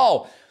 It's like,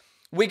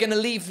 we're going to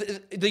leave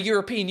the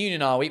European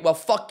Union, are we? Well,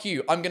 fuck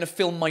you. I'm going to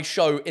film my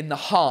show in the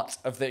heart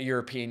of the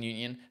European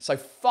Union. So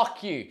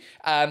fuck you.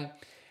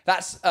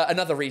 That's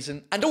another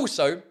reason. And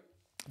also,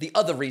 the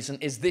other reason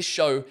is this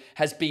show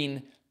has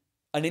been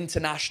an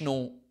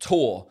international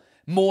tour,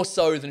 more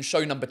so than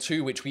show number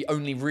 2, which we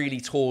only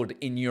really toured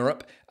in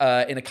Europe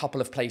in a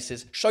couple of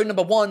places. Show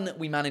number 1,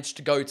 we managed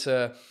to go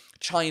to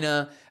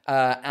China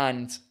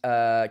and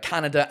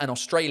Canada and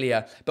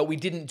Australia, but we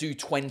didn't do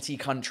 20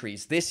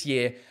 countries. This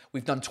year,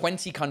 we've done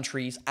 20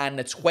 countries, and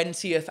the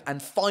 20th and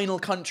final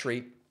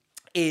country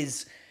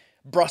is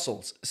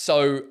Brussels.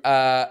 So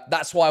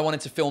that's why I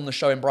wanted to film the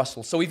show in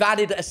Brussels. So we've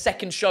added a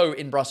second show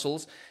in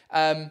Brussels.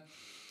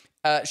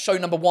 Show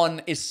number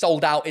 1 is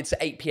sold out. It's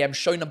at 8 p.m.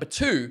 Show number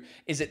 2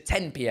 is at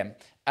 10 p.m.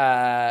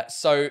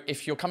 So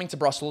if you're coming to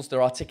Brussels,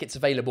 there are tickets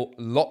available,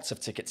 lots of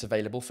tickets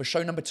available for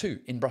show number 2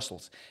 in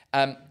Brussels.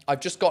 I've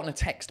just gotten a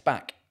text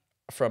back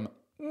from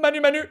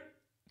Manu.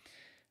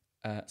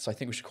 So I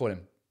think we should call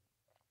him.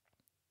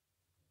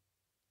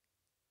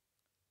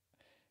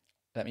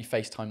 Let me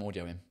FaceTime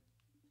audio him.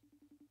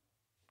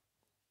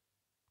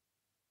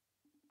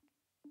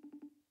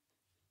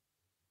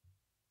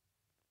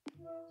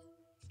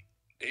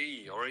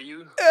 Hey, how are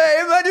you?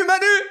 Hey,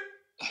 Manu!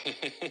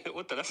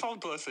 Oh, t'as la forme,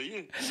 toi, ça y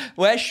est.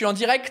 Ouais, je suis en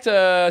direct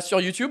sur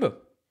YouTube.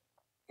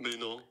 Mais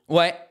non.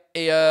 Ouais,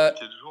 et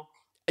Quel jour?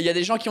 il y a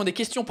des gens qui ont des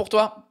questions pour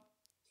toi.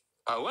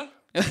 Ah ouais?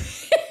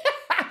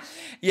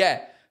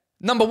 Yeah.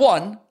 Number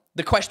 1,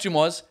 the question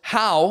was,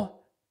 how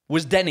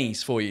was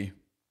Denny's for you?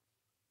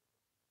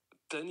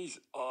 Denny's.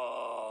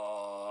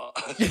 Oh.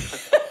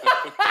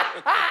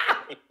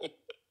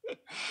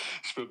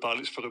 Je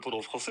peux répondre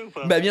en français ou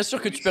pas? Bah, bien sûr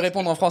que tu peux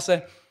répondre en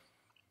français.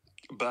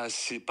 Bah,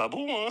 c'est pas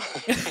bon, hein.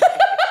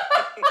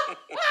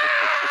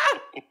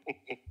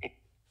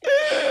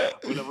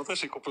 Bon, l'avantage,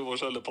 c'est qu'on peut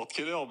manger à n'importe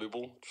quelle heure, mais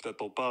bon, tu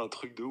t'attends pas à un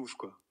truc de ouf,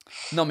 quoi.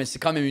 Non, mais c'est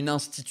quand même une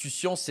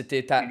institution.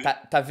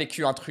 T'as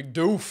vécu un truc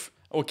de ouf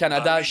au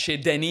Canada chez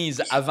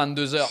Denny's à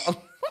 22h.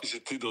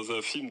 J'étais dans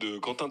un film de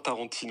Quentin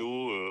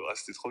Tarantino.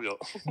 C'était trop bien.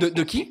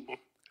 De qui?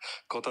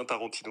 Quentin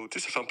Tarantino. Tu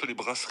sais, ça fait un peu les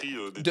brasseries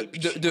des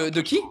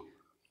de qui?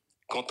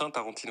 Quentin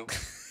Tarantino.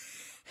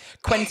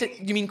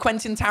 You mean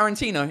Quentin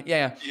Tarantino?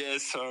 Yeah.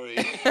 Yes, sorry.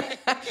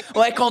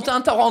 Ouais,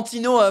 Quentin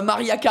Tarantino,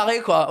 Maria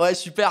Carré, quoi. Ouais,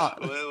 super.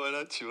 Ouais,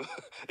 voilà, tu vois.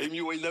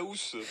 Amy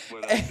Winehouse,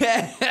 voilà.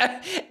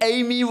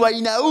 Amy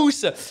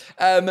Winehouse.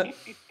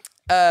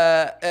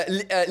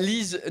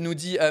 Lise nous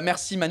dit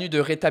merci Manu de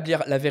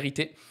rétablir la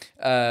vérité.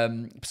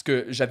 Parce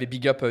que j'avais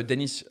big up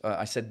Dennis.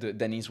 I said that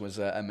Dennis was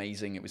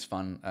amazing, it was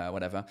fun,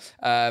 whatever.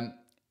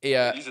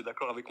 Lise est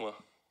d'accord avec moi.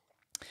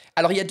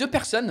 Alors, il y a 2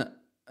 personnes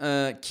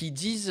qui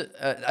disent,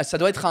 ça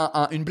doit être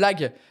une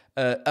blague,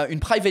 une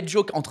private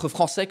joke entre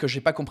Français que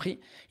j'ai pas compris.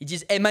 Ils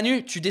disent, hey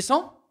Manu, tu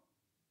descends?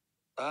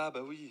 Ah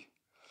bah oui,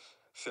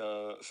 c'est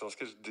un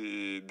sketch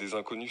des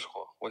inconnus, je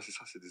crois. Ouais, c'est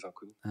ça, c'est des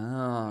inconnus.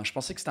 Ah, je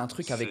pensais que c'était un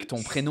truc avec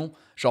ton prénom,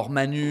 genre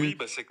Manu. Oui,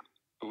 bah c'est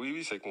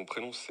avec mon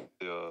prénom.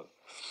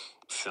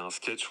 C'est un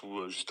sketch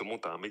où justement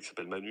t'as un mec qui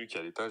s'appelle Manu qui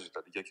est à l'étage et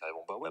t'as des gars qui arrivent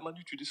en bas. Ouais,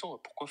 Manu, tu descends.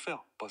 Pourquoi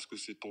faire? Parce que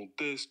c'est ton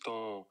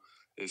destin.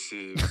 Et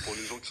c'est pour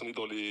les gens qui sont nés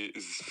dans les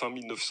fin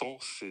 1900,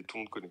 tout le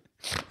monde connaît.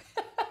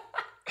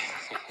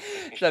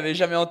 Je l'avais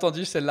jamais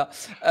entendu celle-là.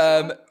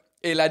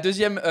 Et la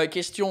deuxième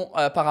question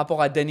par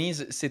rapport à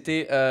Denise,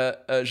 c'était,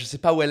 je sais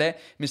pas où elle est,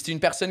 mais c'était une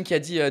personne qui a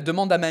dit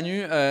demande à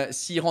Manu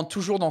s'il rentre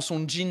toujours dans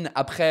son jean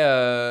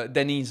après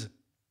Denise.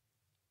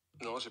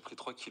 Non, j'ai pris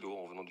 3 kilos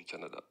en venant du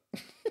Canada.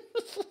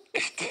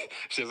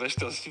 J'avais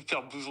acheté un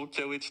super blouson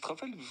kawaii. Tu te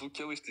rappelles le blouson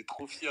kawaii? J'étais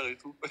trop fier et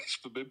tout. Je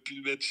peux même plus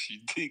le mettre, je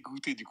suis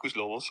dégoûté. Du coup, je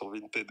le revends sur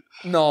Vinted.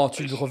 Non,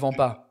 tu le revends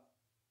pas.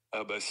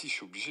 Ah bah si, je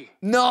suis obligé.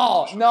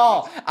 Non, Je suis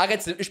non, obligé.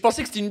 arrête. Je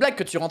pensais que c'était une blague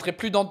que tu rentrais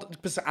plus dans.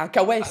 Parce qu'un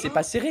kawaii, c'est non.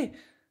 pas serré.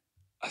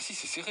 Ah si,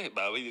 c'est serré.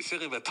 Bah oui, il est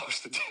serré maintenant,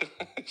 je te dis.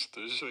 Je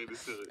te jure, il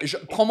est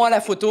serré. Prends-moi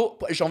la photo.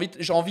 J'ai envie.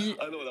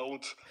 Ah non, la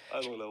honte. Ah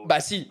non, la honte. Bah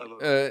si. Ah non.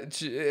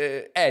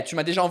 Tu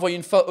m'as déjà envoyé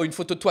une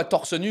photo de toi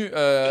torse nu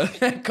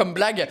comme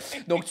blague.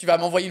 Donc tu vas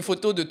m'envoyer une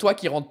photo de toi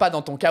qui rentre pas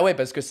dans ton kawaii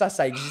parce que ça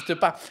existe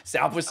pas. C'est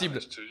impossible.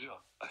 Je te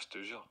jure. Ah, je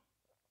te jure.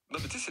 Non,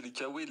 mais tu sais, c'est les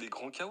kawaii, les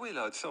grands kawaii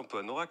là. Tu sais, un peu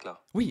anorak là.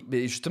 Oui,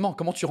 mais justement,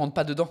 comment tu rentres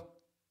pas dedans?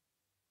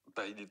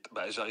 Bah,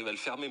 j'arrive à le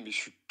fermer, mais je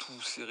suis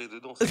tout serré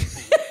dedans.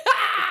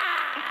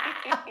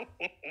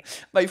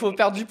 Bah il faut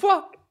perdre du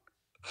poids.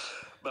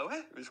 Bah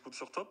ouais, mais je compte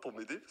sur toi pour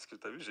m'aider parce que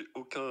t'as vu, j'ai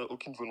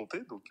aucune volonté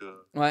donc.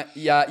 Ouais,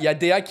 il y a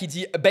Déa qui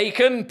dit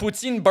bacon,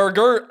 poutine,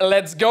 burger,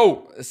 let's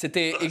go.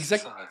 C'était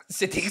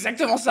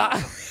exactement ça.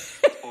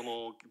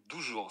 Pendant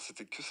 12 jours,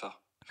 c'était que ça.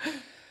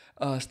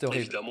 Ah, c'était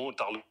horrible. Évidemment,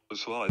 tard le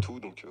soir et tout,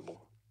 donc bon.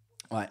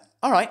 Ouais.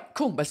 Alright,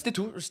 cool. Bah c'était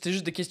tout. C'était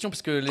juste des questions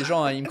parce que les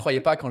gens ils me croyaient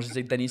pas quand je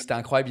disais que Danny c'était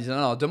incroyable. Ils disaient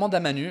non, demande à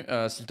Manu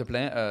s'il te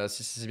plaît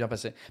si c'est bien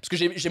passé. Parce que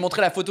j'ai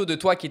montré la photo de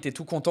toi qui était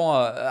tout content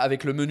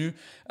avec le menu.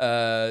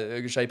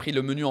 J'avais pris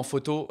le menu en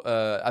photo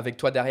avec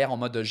toi derrière en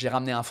mode j'ai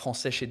ramené un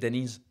Français chez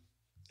Denny's.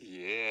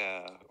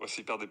 Yeah. Ouais,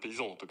 c'est hyper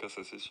dépaysant en tout cas,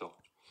 ça c'est sûr.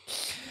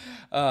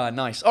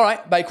 Nice.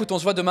 Alright. Bah écoute, on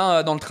se voit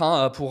demain dans le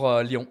train pour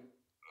Lyon.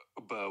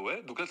 Bah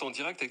ouais, donc là t'es en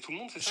direct avec tout le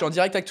monde, c'est ça? Je suis en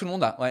direct avec tout le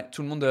monde là. Ouais,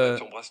 tout le monde.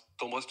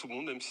 T'embrasses tout le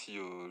monde, même si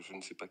je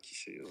ne sais pas qui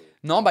c'est.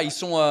 Non, bah ils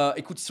sont,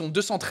 écoute, ils sont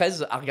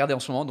 213 à regarder en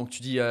ce moment, donc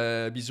tu dis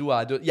bisous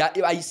à deux.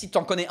 Ici, tu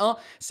en connais un,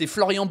 c'est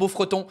Florian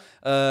Beaufreton.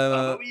 Ah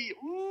bah oui,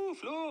 ouh,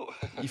 Flo.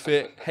 Il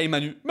fait Hey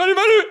Manu. Manu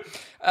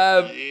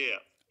Yeah.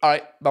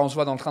 Alright, bah on se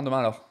voit dans le train demain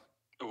alors.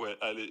 Ouais,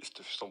 allez,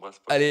 je t'embrasse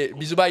pas. Allez,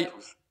 bisous, bye.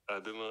 À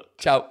demain.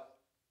 Ciao.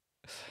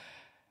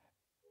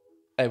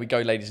 There we go,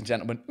 ladies and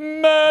gentlemen.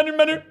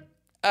 Manu.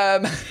 He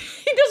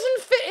doesn't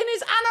fit in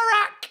his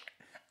anorak.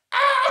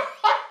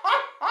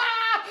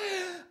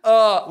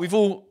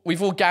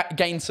 We've all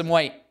gained some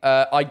weight.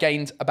 I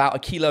gained about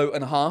 1.5 kilos.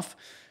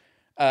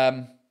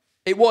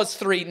 It was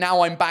 3.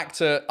 Now I'm back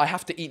to. I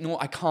have to eat more.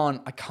 I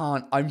can't.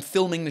 I'm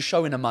filming the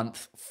show in a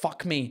month.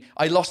 Fuck me.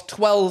 I lost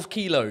 12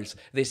 kilos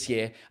this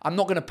year. I'm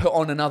not gonna put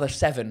on another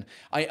 7.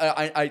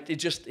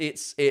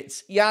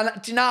 It's. Yeah.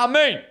 Do you know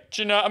what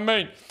I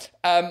mean?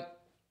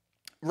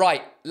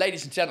 Right,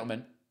 ladies and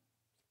gentlemen.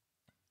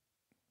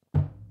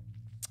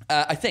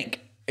 I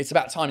think it's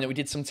about time that we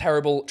did some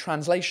terrible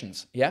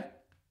translations, yeah?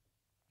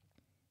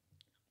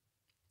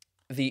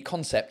 The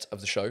concept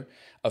of the show,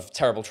 of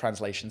terrible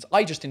translations,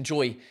 I just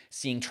enjoy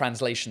seeing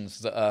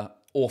translations that are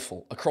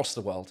awful across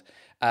the world.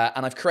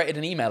 And I've created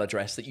an email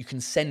address that you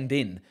can send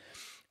in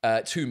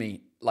to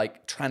me,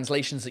 like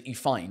translations that you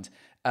find.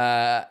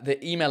 The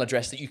email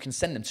address that you can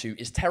send them to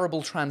is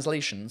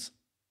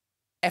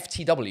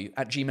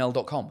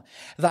terribletranslationsftw@gmail.com.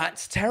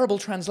 That's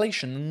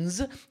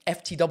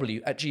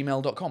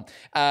terribletranslationsftw@gmail.com.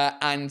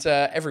 And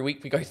every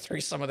week we go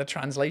through some of the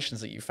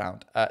translations that you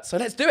found. So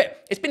let's do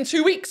it. It's been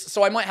 2 weeks,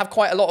 so I might have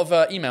quite a lot of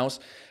emails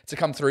to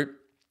come through.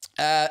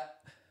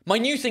 My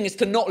new thing is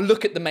to not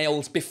look at the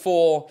mails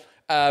before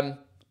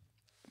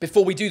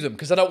we do them,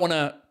 because I don't want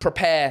to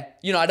prepare.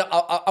 You know,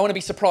 I want to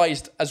be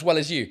surprised as well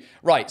as you.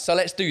 Right, so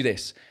let's do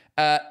this.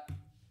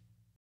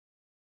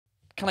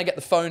 Can I get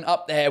the phone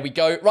up? There we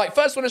go. Right,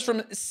 first one is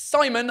from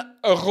Simon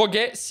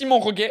Roget.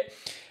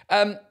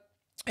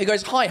 He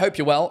goes, hi, hope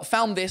you're well.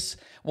 Found this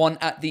one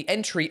at the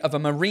entry of a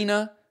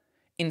marina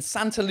in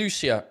Santa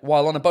Lucia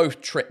while on a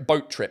boat trip.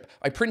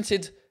 I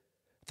printed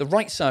the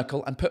right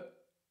circle and put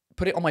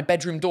it on my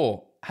bedroom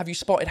door. Have you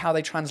spotted how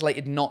they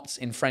translated knots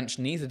in French?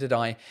 Neither did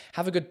I.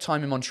 Have a good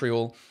time in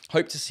Montreal.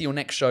 Hope to see your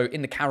next show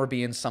in the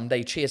Caribbean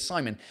someday. Cheers,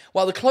 Simon.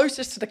 Well, the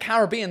closest to the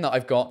Caribbean that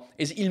I've got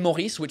is Île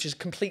Maurice, which is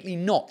completely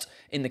not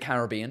in the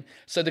Caribbean.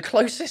 So the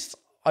closest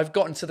I've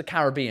gotten to the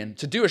Caribbean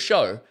to do a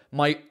show,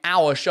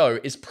 our show,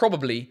 is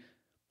probably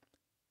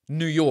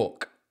New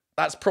York.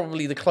 That's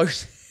probably the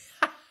closest.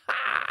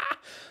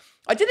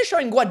 I did a show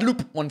in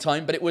Guadeloupe one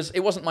time, but it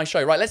wasn't my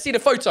show. Right, let's see the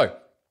photo.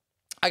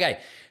 Okay,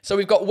 so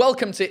we've got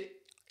welcome to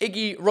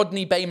Iggy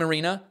Rodney Bay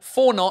Marina,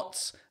 4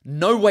 knots,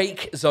 no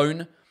wake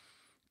zone.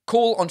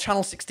 Call on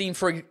channel 16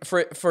 for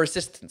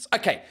assistance.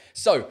 Okay,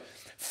 so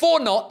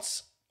 4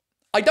 knots.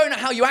 I don't know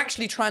how you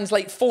actually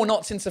translate 4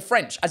 knots into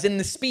French, as in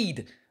the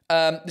speed.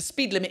 The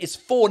speed limit is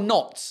 4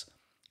 knots.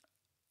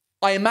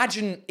 I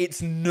imagine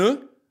it's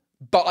ne,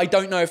 but I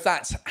don't know if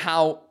that's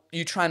how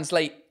you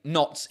translate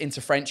knots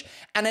into French.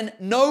 And then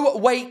no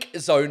wake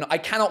zone. I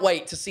cannot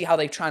wait to see how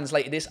they've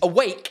translated this. A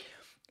wake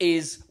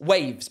is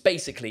waves,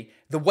 basically.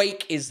 The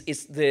wake is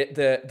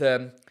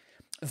the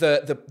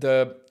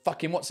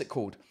fucking, what's it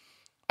called?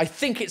 I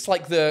think it's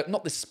like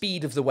not the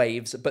speed of the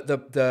waves, but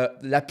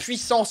la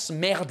puissance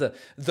merde,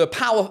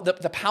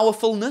 the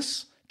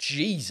powerfulness.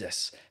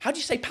 Jesus. How do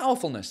you say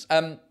powerfulness?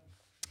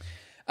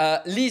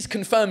 Lise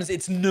confirms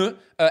it's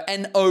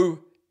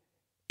N-O-E-U-D-S,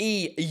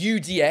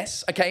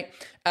 okay?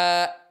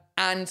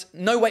 And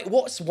no wake.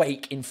 What's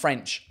wake in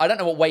French? I don't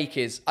know what wake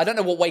is. I don't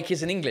know what wake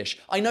is in English.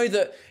 I know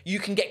that you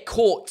can get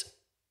caught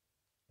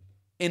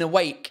in a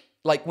wake,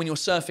 like when you're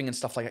surfing and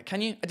stuff like that.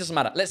 Can you? It doesn't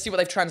matter. Let's see what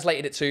they've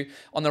translated it to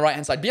on the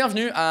right-hand side.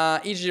 Bienvenue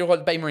à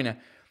Igiron Bay Marina.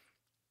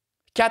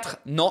 4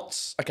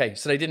 knots. Okay,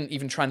 so they didn't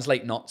even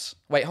translate knots.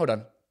 Wait, hold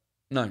on.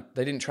 No,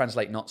 they didn't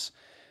translate knots.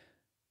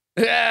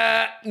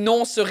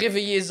 Non se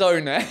réveiller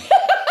zone.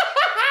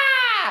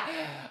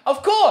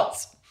 Of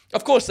course,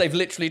 they've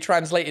literally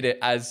translated it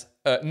as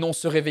non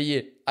se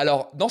réveiller.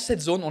 Alors, dans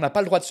cette zone, on n'a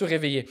pas le droit de se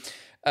réveiller.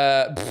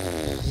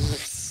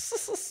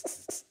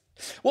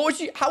 How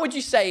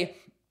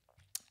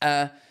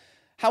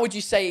would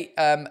you say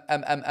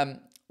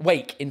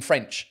wake in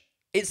French?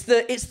 It's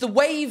the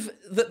wave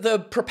that the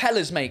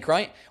propellers make,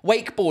 right?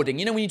 Wakeboarding.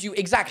 You know when you do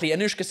exactly.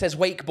 Anushka says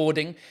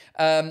wakeboarding.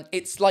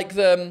 It's like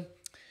the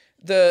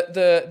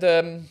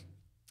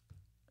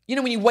you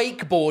know when you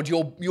wakeboard,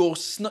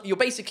 you're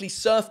basically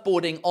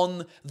surfboarding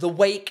on the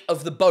wake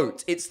of the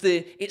boat. It's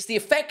the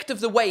effect of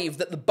the wave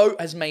that the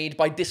boat has made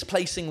by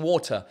displacing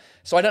water.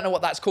 So I don't know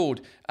what that's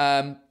called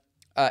in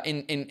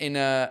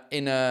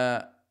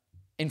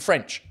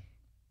French.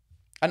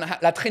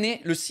 La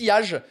traînée, le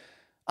sillage.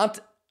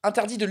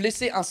 Interdit de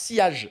laisser un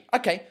sillage.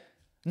 Okay.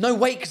 No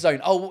wake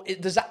zone. Oh,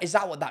 is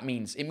that what that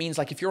means? It means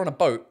like if you're on a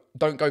boat,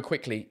 don't go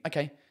quickly.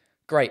 Okay,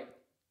 great.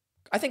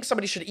 I think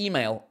somebody should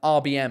email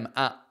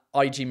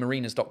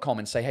rbm@igmarinas.com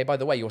and say, hey, by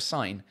the way, your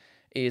sign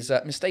is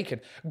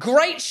mistaken.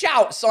 Great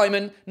shout,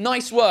 Simon.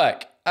 Nice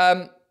work.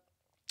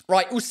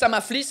 Right,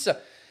 Oussama Fliss.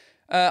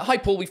 Hi,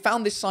 Paul. We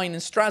found this sign in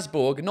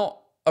Strasbourg.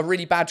 Not a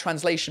really bad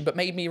translation, but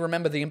made me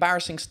remember the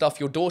embarrassing stuff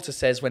your daughter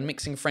says when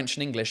mixing French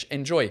and English.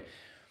 Enjoy.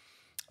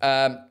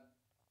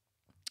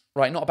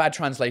 Right, not a bad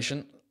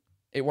translation.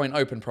 It won't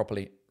open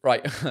properly.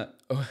 Right.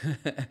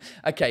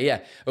 Okay,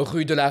 yeah.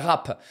 Rue de la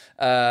Rape.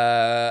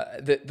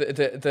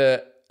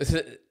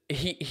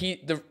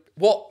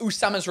 What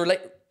Oussama's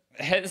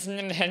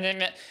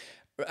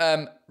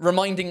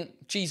reminding,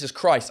 Jesus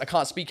Christ, I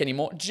can't speak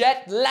anymore.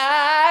 Jet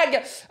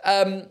lag.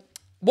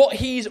 What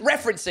he's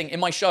referencing in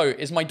my show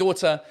is my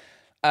daughter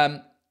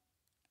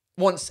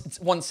once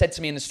said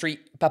to me in the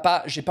street,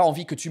 Papa, j'ai pas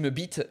envie que tu me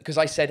beates, because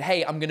I said,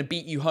 hey, I'm going to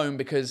beat you home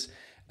because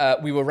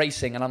we were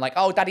racing, and I'm like,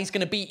 oh, Daddy's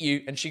going to beat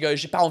you, and she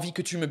goes, j'ai pas envie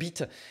que tu me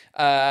beates,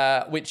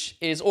 which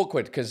is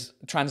awkward, because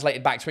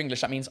translated back to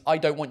English, that means I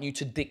don't want you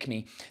to dick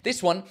me.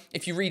 This one,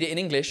 if you read it in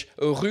English,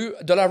 Rue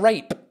de la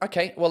Rape.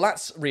 Okay, well,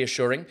 that's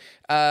reassuring.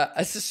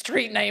 It's a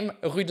street name,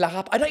 Rue de la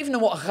Rape. I don't even know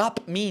what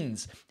rape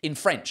means in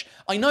French.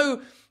 I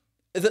know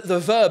that the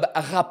verb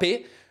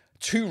râper,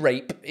 to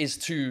rape, is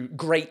to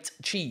grate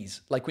cheese.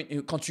 Like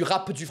quand tu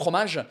râpes du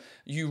fromage,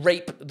 you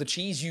rape the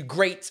cheese, you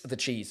grate the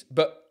cheese.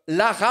 But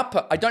la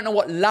râpe, I don't know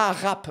what la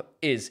râpe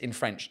is in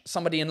French.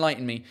 Somebody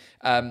enlighten me.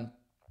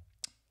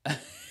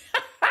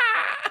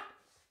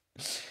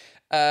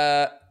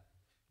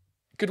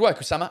 Good work,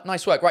 Osama.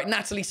 Nice work. Right,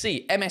 Natalie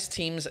C. MS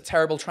Teams,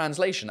 terrible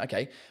translation.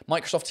 Okay.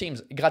 Microsoft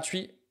Teams,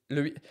 gratuit.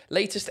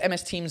 Latest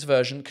MS Teams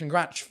version.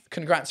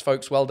 Congrats,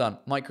 folks. Well done.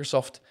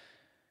 Microsoft.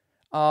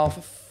 Oh,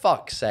 for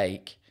fuck's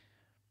sake.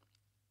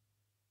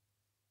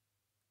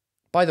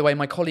 By the way,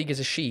 my colleague is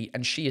a she,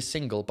 and she is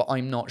single, but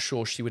I'm not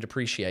sure she would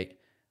appreciate.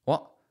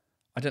 What?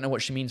 I don't know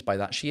what she means by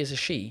that. She is a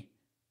she.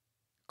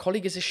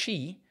 Colleague is a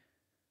she,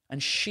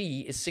 and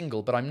she is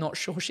single, but I'm not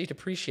sure she'd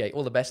appreciate.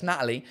 All the best,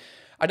 Natalie.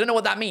 I don't know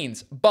what that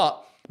means,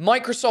 but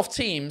Microsoft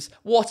Teams,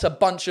 what a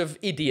bunch of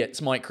idiots,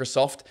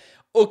 Microsoft.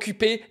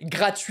 Occupé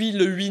gratuit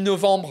le 8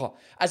 novembre,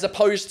 as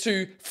opposed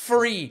to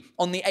free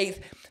on the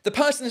 8th. The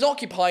person is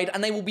occupied,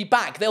 and they will be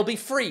back. They'll be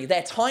free.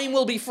 Their time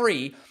will be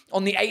free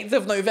on the 8th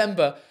of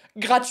November.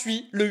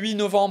 Gratuit le 8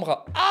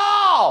 novembre.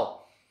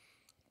 Oh!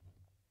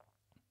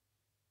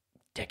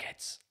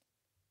 Dickheads.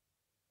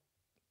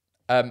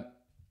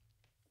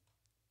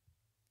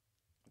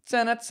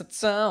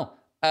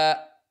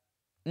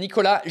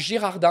 Nicolas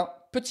Girardin.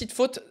 Petite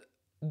faute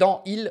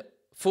dans Il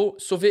faut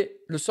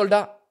sauver le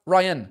soldat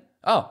Ryan.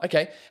 Oh,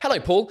 okay. Hello,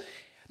 Paul.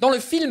 Dans le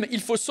film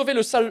Il faut sauver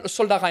le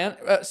soldat Ryan,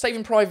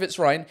 Saving Private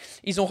Ryan,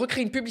 ils ont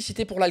recréé une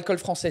publicité pour l'alcool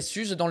français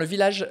Suze dans le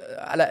village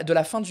de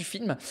la fin du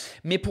film.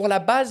 Mais pour la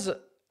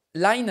base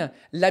line,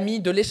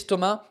 l'ami de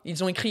l'estomac,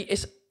 ils ont écrit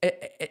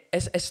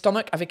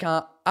stomach avec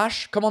un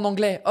H comme en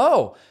anglais.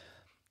 Oh!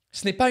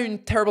 Ce n'est pas une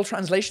terrible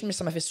translation, mais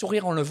ça m'a fait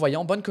sourire en le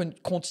voyant. Bonne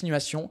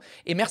continuation.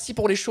 Et merci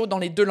pour les shows dans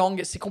les deux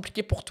langues. C'est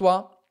compliqué pour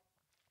toi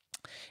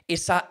et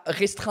ça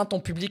restreint ton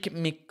public,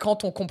 mais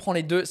quand on comprend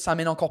les deux, ça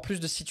amène encore plus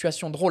de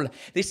situations drôles.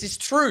 This is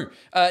true,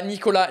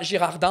 Nicolas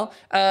Girardin.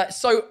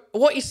 So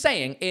what he's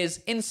saying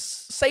is, in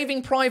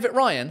Saving Private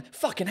Ryan,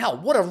 fucking hell,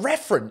 what a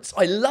reference.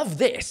 I love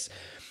this.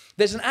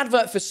 There's an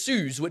advert for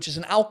Suze, which is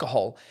an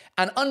alcohol,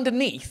 and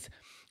underneath,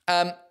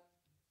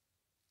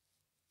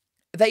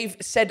 they've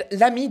said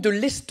l'ami de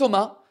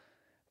l'estomac,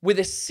 with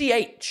a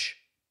CH,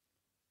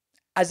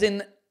 as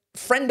in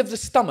friend of the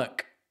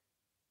stomach.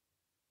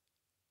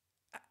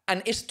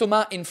 And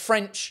estomac in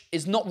French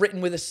is not written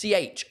with a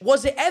CH.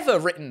 Was it ever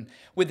written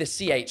with a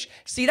CH?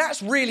 See,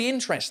 that's really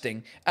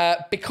interesting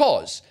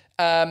because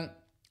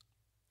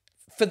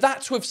for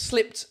that to have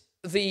slipped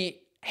the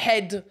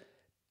head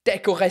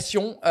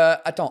décoration,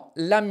 attends,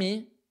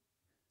 l'ami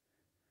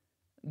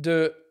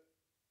de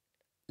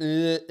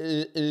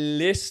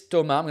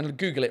l'estomac. I'm going to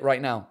Google it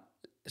right now.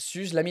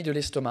 Suze, l'ami de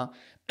l'estomac.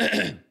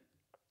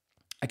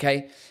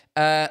 Okay.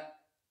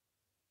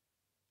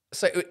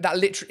 So that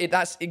literally,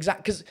 that's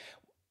exact, because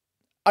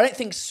I don't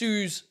think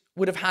Suze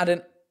would have had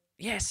an,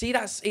 yeah, see,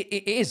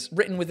 it is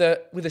written with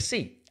a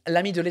C.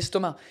 L'ami de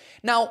l'estomac.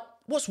 Now,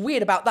 what's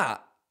weird about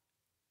that?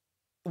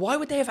 Why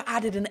would they have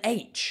added an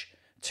H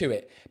to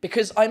it?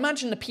 Because I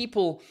imagine the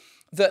people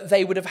that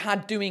they would have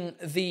had doing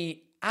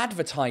the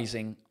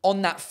advertising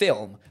on that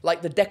film,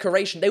 like the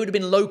decoration, they would have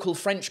been local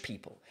French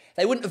people.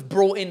 They wouldn't have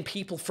brought in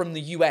people from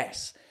the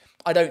US,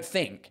 I don't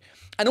think.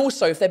 And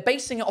also, if they're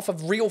basing it off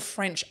of real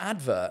French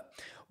advert,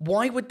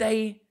 why would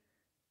they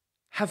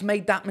have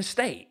made that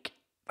mistake?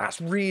 That's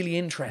really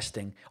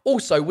interesting.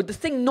 Also, would the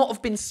thing not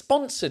have been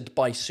sponsored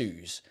by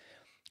Suze?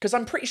 Because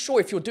I'm pretty sure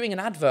if you're doing an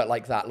advert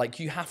like that, like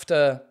you have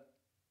to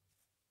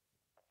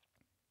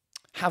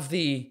have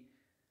the...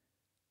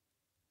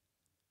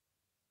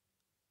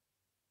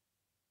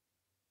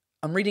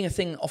 I'm reading a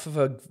thing off of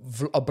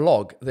a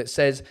blog that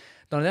says,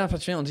 dans la dernière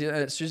partie, on dit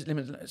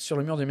sur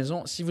le mur de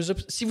maison, si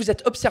vous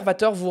êtes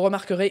observateur, vous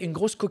remarquerez une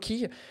grosse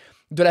coquille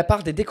de la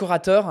part des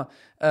décorateurs.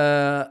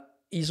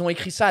 Ils ont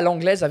écrit ça à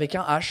l'anglaise avec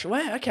un H.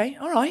 Ouais, okay,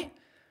 all right.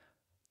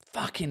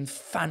 Fucking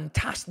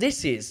fantastic.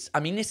 This is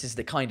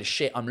the kind of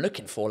shit I'm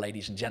looking for,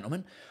 ladies and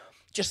gentlemen.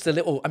 Just a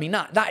little,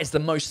 that is the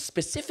most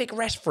specific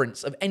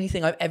reference of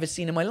anything I've ever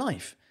seen in my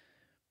life.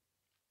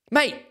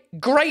 Mate,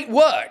 great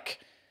work.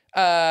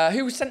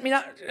 Who sent me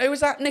that? Who was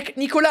that?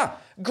 Nicolas.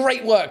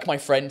 Great work, my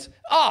friend.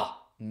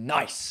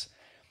 Nice.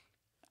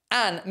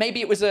 And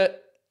maybe it wasn't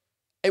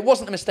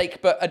a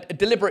mistake, but a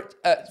deliberate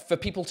for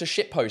people to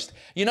shitpost.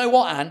 You know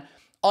what, Anne?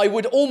 I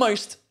would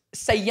almost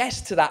say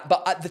yes to that,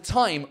 but at the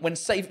time when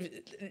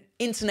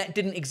internet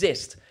didn't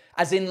exist,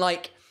 as in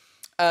like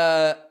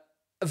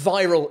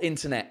viral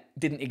internet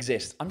didn't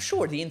exist. I'm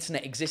sure the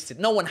internet existed.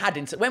 No one had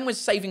internet. When was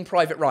Saving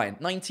Private Ryan?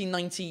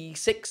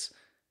 1996?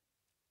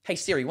 Hey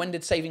Siri, when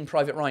did Saving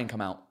Private Ryan come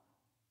out?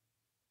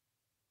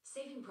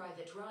 Saving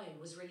Private Ryan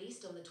was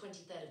released on the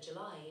 23rd of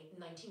July,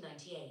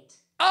 1998.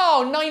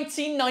 Oh,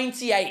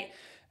 1998.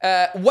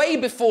 Way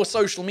before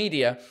social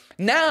media.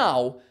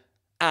 Now,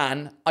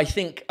 Anne, I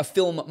think a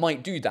film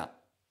might do that.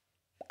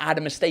 Add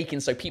a mistake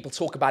in so people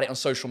talk about it on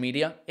social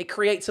media. It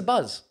creates a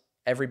buzz.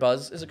 Every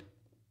buzz is a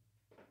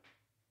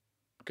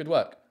good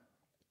work.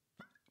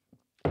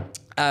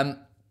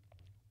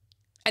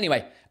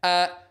 Anyway,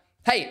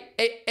 hey,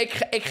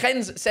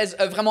 Ekrenz says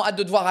vraiment hâte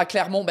de te voir à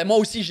Clermont. Ben moi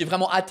aussi, j'ai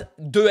vraiment hâte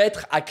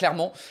d'être à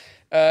Clermont.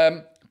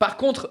 Par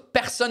contre,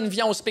 personne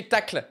vient au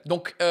spectacle.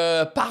 Donc,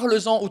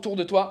 parle-en autour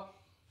de toi.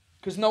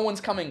 Because no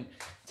one's coming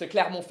to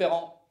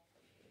Clermont-Ferrand.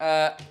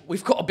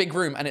 We've got a big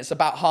room and it's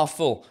about half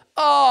full.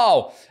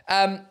 Oh!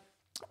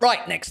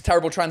 Right, next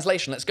terrible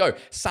translation. Let's go.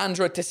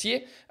 Sandra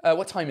Tessier.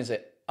 What time is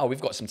it? Oh,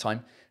 we've got some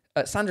time.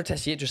 Sandra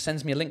Tessier just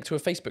sends me a link to a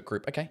Facebook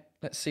group. Okay,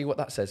 let's see what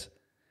that says.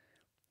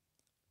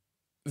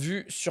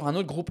 Vu sur un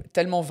autre groupe,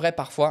 tellement vrai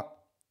parfois.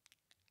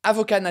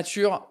 Avocat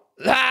nature.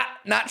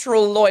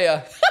 Natural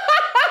lawyer.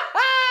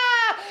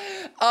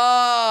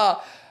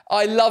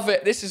 I love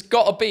it. This has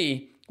got to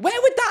be... Where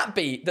would that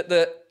be? That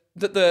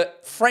the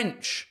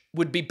French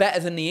would be better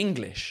than the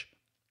English?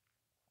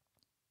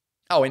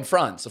 Oh, in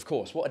France, of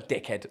course. What a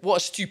dickhead. What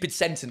a stupid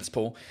sentence,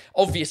 Paul.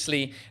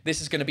 Obviously,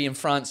 this is going to be in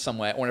France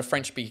somewhere or in a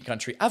French-speaking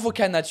country.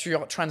 Avocat nature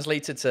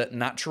translated to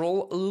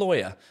natural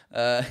lawyer.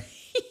 I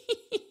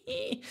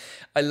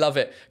love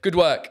it. Good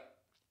work.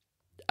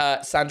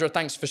 Sandra,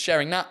 thanks for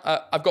sharing that.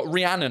 I've got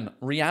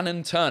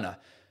Rhiannon Turner.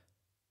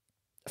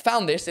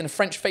 Found this in a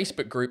French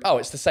Facebook group. Oh,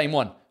 it's the same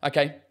one.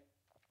 Okay.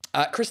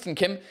 Kristen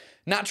Kim,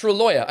 natural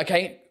lawyer.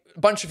 Okay. A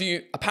bunch of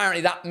you,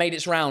 apparently that made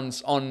its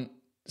rounds on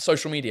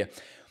social media.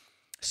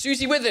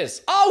 Susie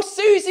Withers. Oh,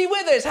 Susie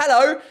Withers.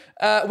 Hello.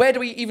 Where do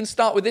we even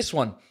start with this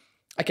one?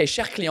 Okay,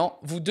 cher client,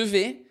 vous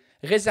devez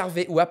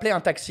réserver ou appeler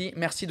un taxi.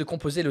 Merci de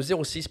composer le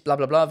 06,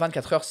 blablabla,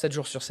 24 heures, 7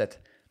 jours sur 7.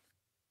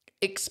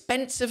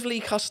 Expensively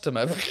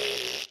customer.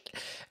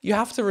 You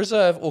have to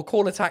reserve or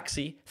call a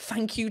taxi.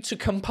 Thank you to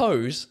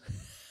compose.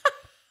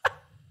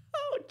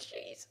 Oh,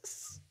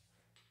 Jesus.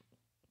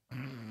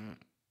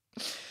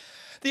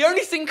 The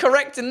only thing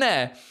correct in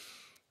there,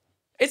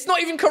 it's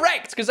not even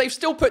correct because they've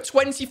still put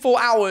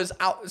 24 hours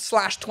out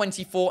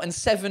 /24 and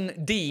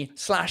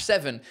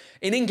 7D/7.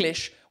 In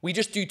English, we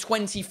just do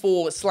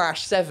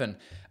 24/7.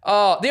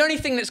 The only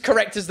thing that's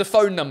correct is the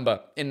phone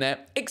number in there.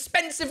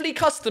 Expensively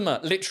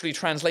customer, literally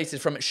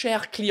translated from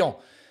cher client.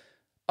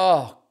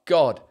 Oh,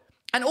 God.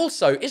 And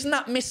also, isn't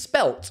that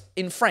misspelt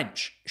in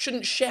French?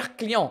 Shouldn't cher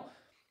client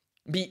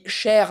be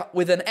cher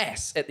with an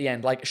S at the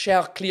end? Like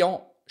cher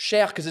client,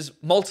 cher because there's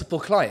multiple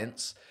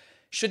clients.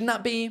 Shouldn't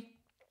that be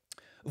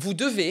vous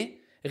devez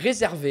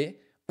réserver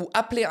ou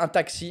appeler un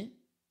taxi?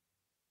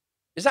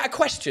 Is that a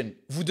question?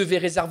 Vous devez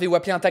réserver ou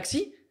appeler un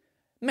taxi?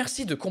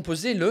 Merci de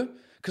composer le...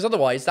 Because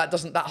otherwise, that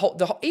doesn't...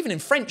 even in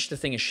French, the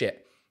thing is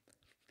shit.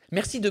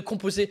 Merci de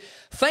composer.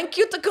 Thank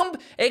you to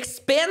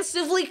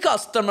expensively,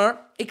 customer.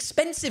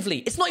 Expensively.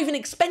 It's not even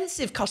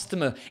expensive,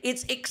 customer.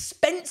 It's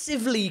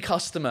expensively,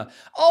 customer.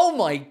 Oh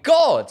my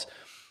God.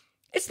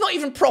 It's not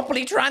even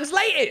properly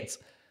translated.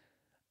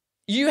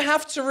 You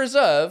have to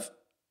reserve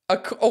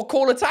or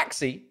call a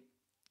taxi.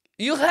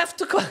 You have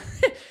to call...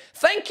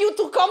 Thank you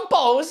to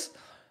compose.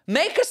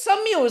 Make us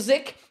some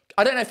music.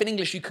 I don't know if in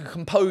English you could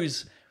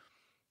compose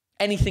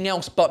anything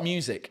else but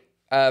music.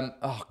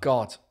 Oh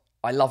God,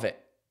 I love it.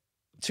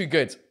 Too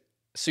good.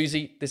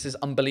 Susie, this is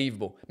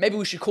unbelievable. Maybe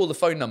we should call the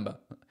phone number.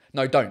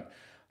 No, don't.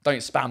 Don't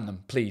spam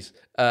them, please.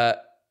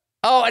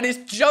 Oh, and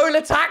it's Joe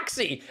Le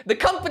Taxi. The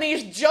company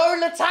is Joe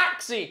Le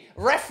Taxi.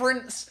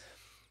 Reference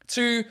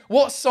to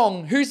what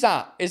song? Who's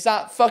that? Is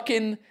that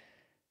fucking...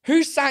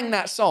 Who sang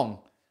that song?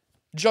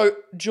 Joe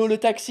Le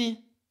Taxi?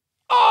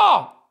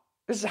 Oh!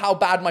 This is how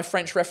bad my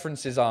French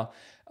references are.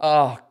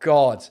 Oh,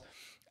 God.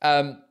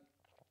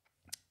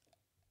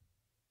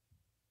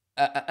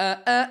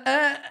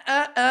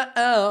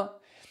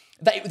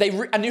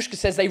 Anushka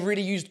says they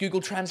really used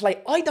Google Translate.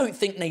 I don't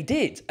think they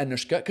did,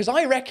 Anushka, because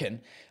I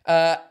reckon...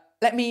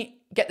 let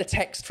me get the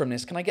text from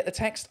this. Can I get the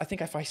text? I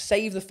think if I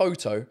save the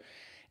photo,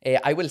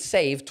 I will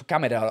save to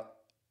camera.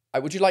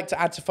 Would you like to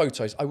add to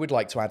photos? I would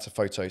like to add to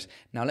photos.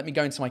 Now, let me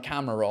go into my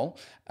camera roll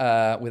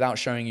without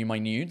showing you my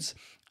nudes.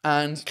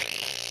 And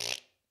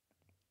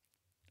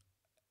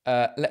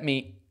let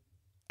me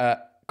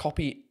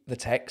copy the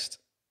text.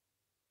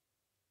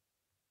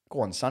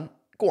 Go on, son.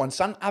 Go on,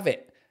 son. Have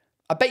it.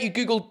 I bet you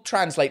Google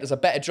Translate does a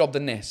better job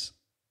than this.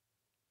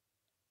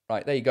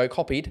 Right, there you go.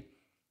 Copied.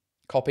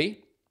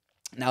 Copy.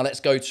 Now let's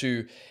go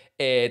to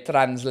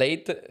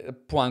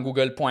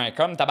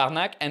translate.google.com.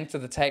 Tabarnak. Enter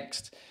the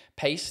text.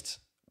 Paste.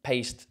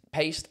 Paste.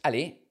 Paste.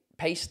 Allez.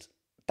 Paste.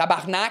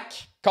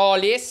 Tabarnak.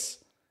 Calice.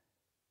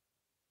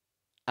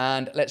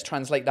 And let's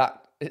translate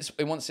that.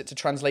 It wants it to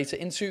translate it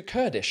into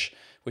Kurdish,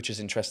 which is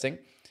interesting.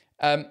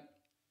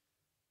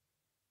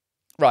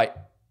 Right.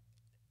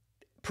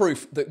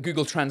 Proof that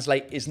Google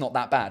Translate is not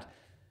that bad.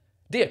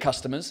 Dear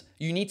customers,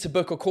 you need to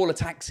book or call a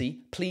taxi.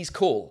 Please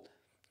call.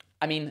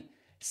 I mean,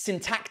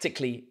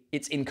 syntactically,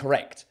 it's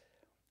incorrect.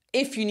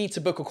 If you need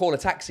to book or call a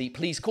taxi,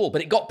 please call.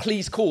 But it got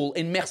please call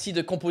in merci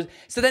de composer.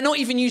 So they're not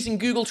even using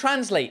Google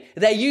Translate.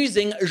 They're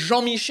using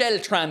Jean-Michel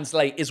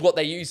Translate is what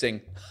they're using.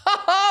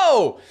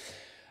 Ho-ho!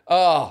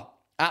 Oh,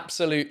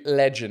 absolute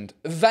legend.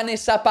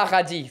 Vanessa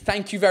Paradis,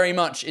 thank you very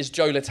much, is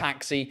Joe Le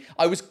Taxi.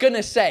 I was going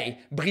to say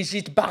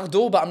Brigitte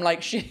Bardot, but I'm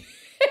like, shit.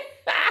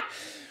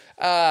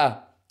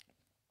 All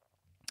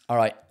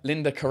right,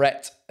 Linda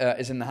Correct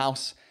is in the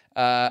house.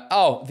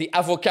 The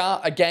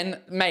avocat again,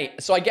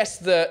 mate. So I guess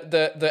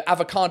the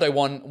avocado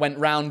one went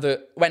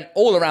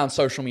all around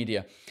social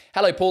media.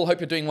 Hello, Paul. Hope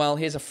you're doing well.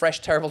 Here's a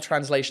fresh, terrible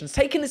translation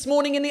taken this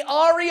morning in the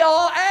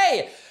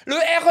RERA. Le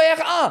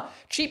RERA.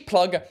 Cheap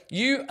plug.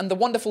 You and the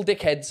wonderful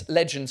dickheads,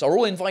 legends, are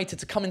all invited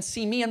to come and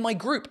see me and my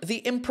group,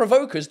 the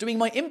Improvokers, doing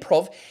my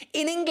improv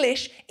in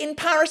English in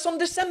Paris on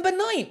December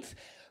 9th.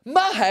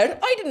 Maher,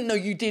 I didn't know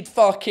you did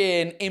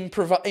fucking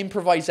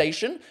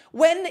improvisation.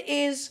 When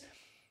is...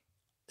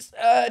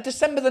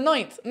 December the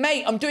 9th.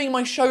 Mate, I'm doing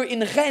my show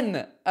in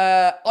Rennes.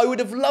 I would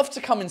have loved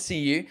to come and see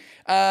you.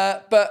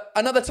 But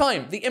another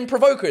time, the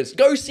Improvokers.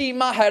 Go see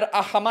Maher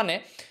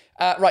Ahamane.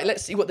 Right,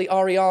 let's see what the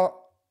RER...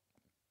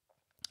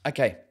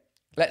 Okay,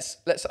 let's...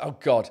 Oh,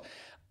 God.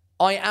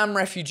 I am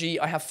refugee.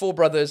 I have 4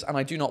 brothers and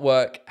I do not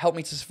work. Help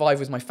me to survive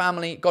with my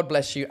family. God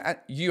bless you.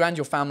 You and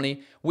your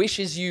family.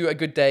 Wishes you a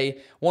good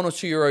day. 1 or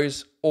 2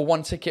 euros or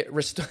 1 ticket.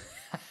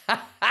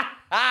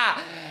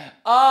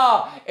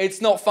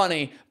 It's not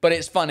funny, but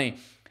it's funny.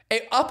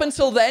 Up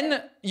until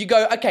then, you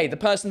go, okay, the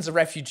person's a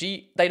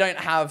refugee. They don't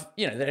have,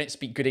 they don't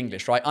speak good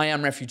English, right? I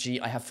am refugee.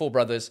 I have 4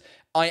 brothers.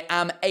 I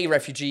am a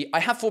refugee.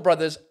 I have 4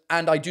 brothers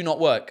and I do not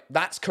work.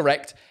 That's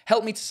correct.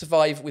 Help me to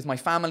survive with my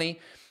family.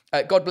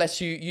 God bless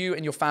you. You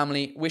and your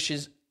family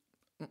wishes...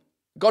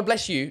 God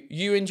bless you.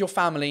 You and your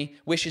family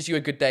wishes you a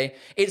good day.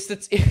 It's the...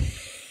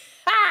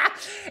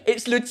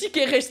 It's le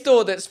ticket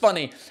resto that's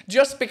funny.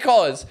 Just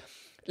because...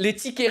 Le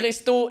ticket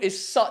resto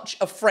is such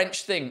a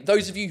French thing.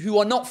 Those of you who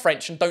are not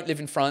French and don't live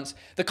in France,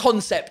 the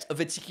concept of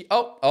a ticket...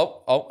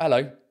 Oh,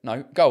 hello.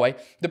 No, go away.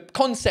 The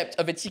concept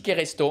of a ticket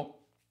resto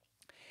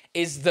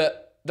is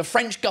that the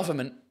French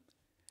government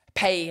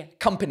pay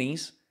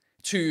companies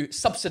to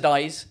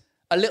subsidize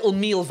a little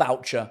meal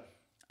voucher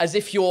as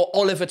if you're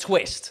Oliver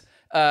Twist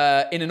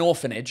in an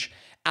orphanage.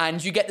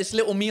 And you get this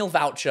little meal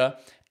voucher...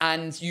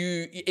 And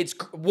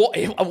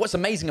what's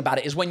amazing about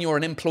it is when you're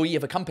an employee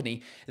of a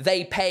company,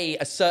 they pay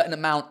a certain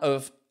amount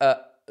of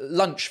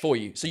lunch for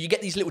you. So you get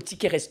these little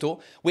ticket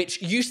resto,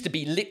 which used to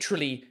be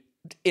literally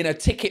in a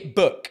ticket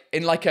book,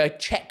 in like a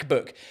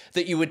checkbook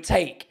that you would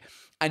take.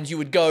 and you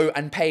would go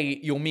and pay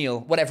your meal,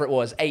 whatever it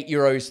was,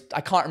 €8.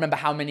 I can't remember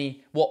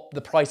what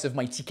the price of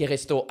my ticket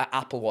resto at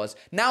Apple was.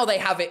 Now they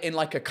have it in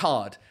like a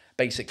card,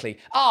 basically.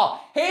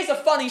 Here's a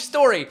funny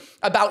story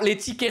about les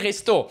tickets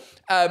resto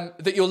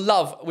that you'll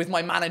love with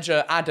my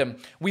manager, Adam.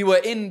 We were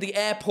in the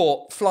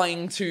airport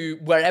flying to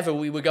wherever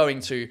we were going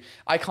to.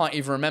 I can't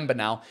even remember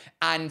now.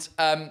 And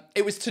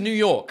it was to New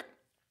York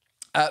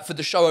for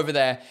the show over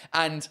there.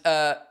 And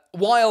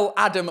while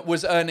Adam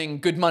was earning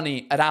good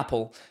money at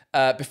Apple,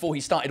 before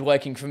he started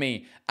working for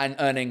me and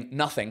earning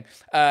nothing,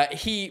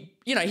 he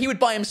would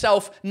buy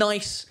himself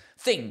nice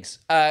things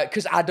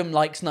because Adam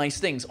likes nice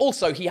things.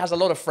 Also, he has a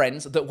lot of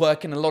friends that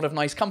work in a lot of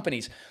nice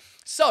companies.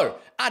 So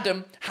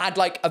Adam had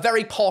like a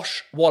very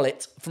posh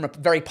wallet from a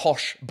very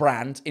posh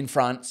brand in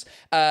France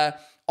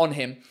on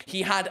him.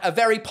 He had a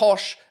very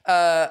posh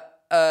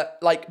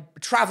like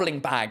traveling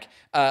bag,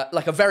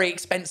 like a very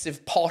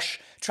expensive posh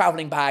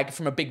traveling bag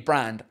from a big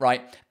brand,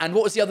 right? And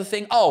what was the other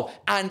thing? Oh,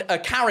 and a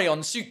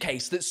carry-on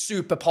suitcase that's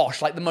super posh,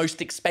 like the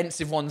most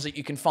expensive ones that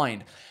you can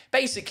find.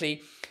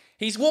 Basically,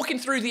 he's walking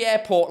through the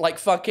airport like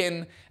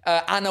fucking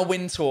Anna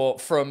Wintour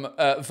from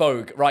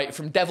Vogue, right?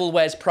 From Devil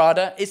Wears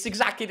Prada. It's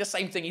exactly the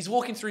same thing. He's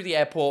walking through the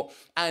airport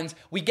and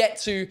we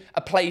get to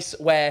a place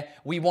where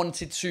we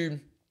wanted to,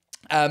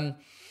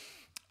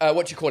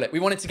 we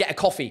wanted to get a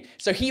coffee.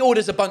 So he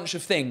orders a bunch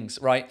of things,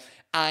 right?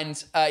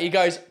 And he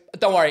goes,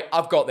 don't worry,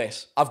 I've got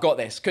this.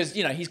 Because,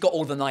 he's got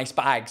all the nice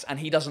bags and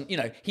he doesn't,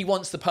 he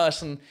wants the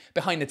person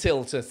behind the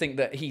till to think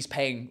that he's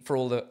paying for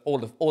all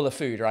the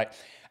food, right?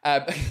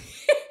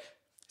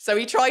 So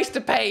he tries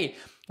to pay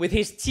with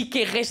his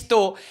ticket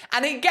resto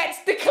and it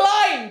gets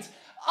declined.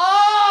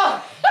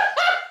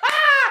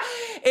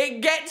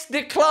 It gets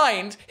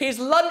declined. His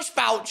lunch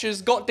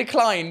vouchers got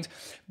declined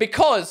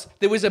because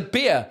there was a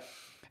beer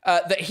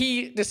that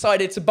he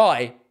decided to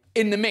buy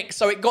in the mix.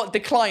 So it got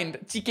declined,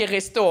 ticket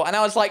resto. And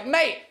I was like,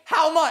 mate,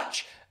 how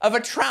much of a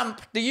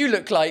tramp do you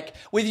look like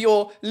with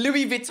your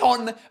Louis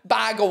Vuitton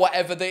bag or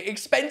whatever, the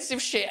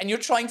expensive shit, and you're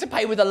trying to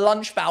pay with a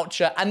lunch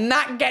voucher and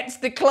that gets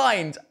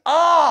declined.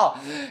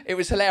 It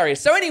was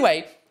hilarious. So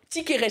anyway,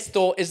 ticket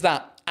resto is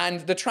that. And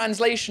the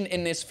translation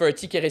in this for a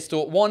ticket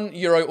resto,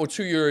 €1 or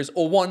 €2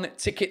 or one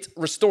ticket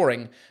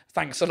restoring.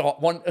 Thanks a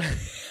lot. One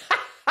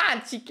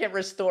ticket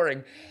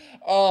restoring.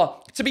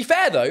 To be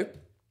fair though,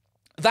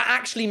 that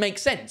actually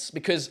makes sense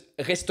because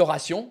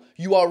restauration,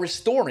 you are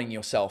restoring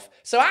yourself.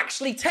 So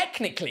actually,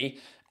 technically,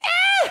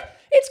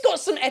 it's got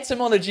some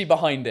etymology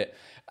behind it.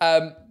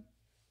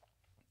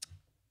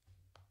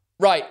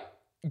 Right,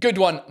 good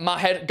one,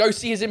 Maher. Go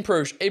see his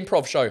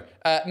improv show.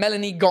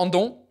 Mélanie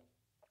Gandon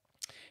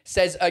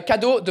says,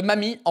 cadeau de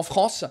mamie en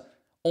France,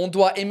 on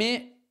doit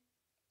aimer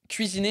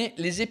cuisiner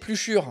les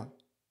épluchures.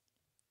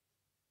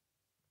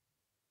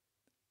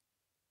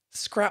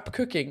 Scrap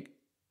cooking.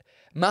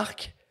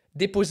 Marc,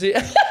 déposer.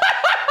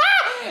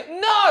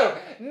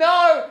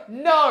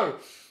 No.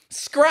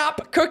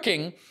 Scrap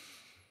cooking.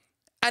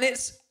 And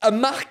it's a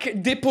marque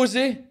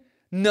déposée.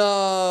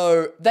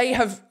 No. They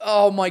have,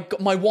 oh my God.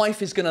 My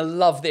wife is going to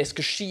love this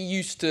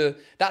because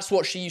that's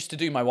what she used to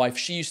do, my wife.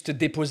 She used to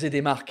déposer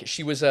des marques.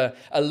 She was a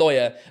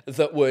lawyer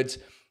that would,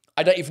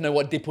 I don't even know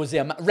what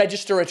déposer,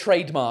 register a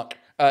trademark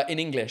in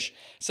English.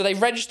 So they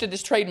registered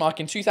this trademark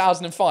in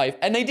 2005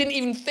 and they didn't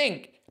even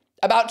think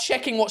about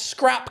checking what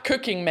scrap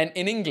cooking meant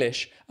in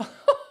English.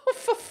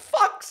 For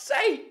fuck's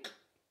sake.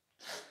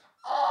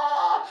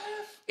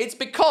 It's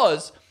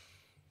because,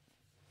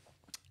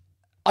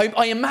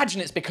 I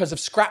imagine it's because of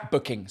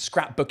scrapbooking.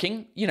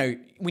 Scrapbooking,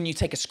 when you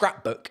take a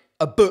scrapbook,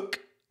 a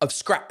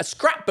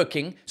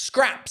scrapbooking,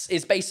 scraps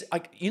is basic,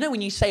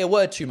 when you say a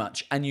word too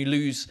much and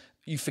you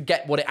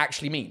forget what it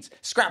actually means.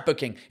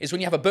 Scrapbooking is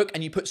when you have a book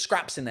and you put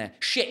scraps in there.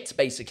 Shit,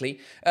 basically.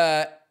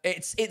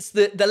 It's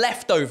the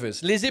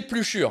leftovers, les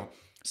épluchures.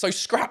 So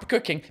scrap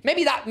cooking,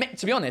 maybe that,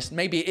 to be honest,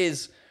 maybe it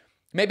is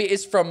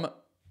from,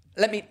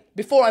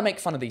 before I make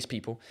fun of these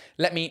people,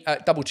 let me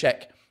double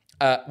check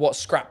what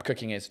scrap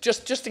cooking is.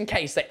 Just in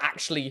case they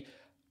actually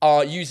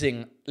are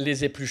using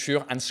les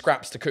épluchures and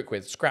scraps to cook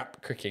with.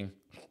 Scrap cooking.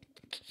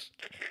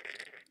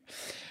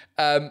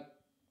 No,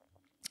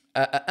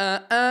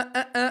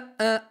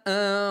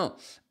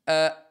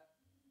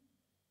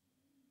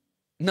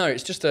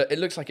 it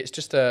looks like it's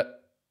just a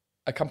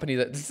company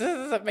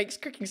that makes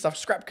cooking stuff,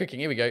 scrap cooking.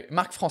 Here we go.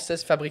 Marque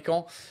Française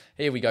Fabricant.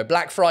 Here we go.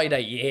 Black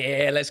Friday.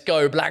 Yeah, let's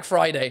go. Black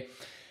Friday,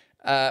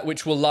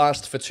 which will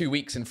last for 2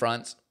 weeks in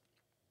France.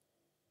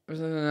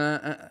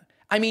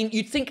 I mean,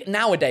 you'd think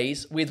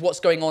nowadays with what's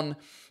going on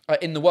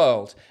in the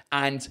world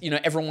and,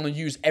 everyone want to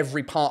use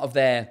every part of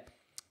the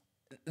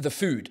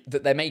food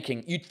that they're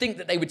making, you'd think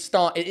that they would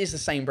start, it is the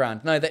same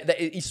brand. No,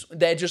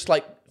 they're just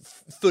like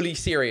fully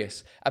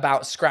serious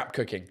about scrap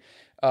cooking.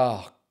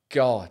 Oh,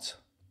 God.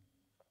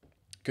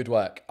 Good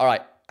work. All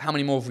right. How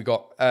many more have we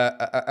got?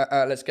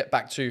 Let's get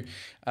back to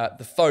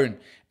the phone.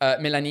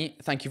 Melanie,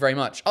 thank you very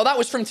much. Oh, that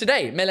was from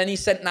today. Melanie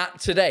sent that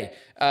today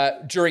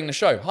during the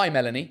show. Hi,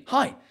 Melanie.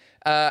 Hi.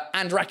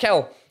 And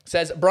Raquel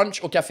says,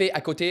 brunch au café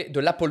à côté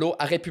de l'Apollo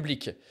à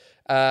République.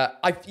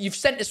 You've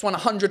sent this one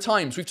 100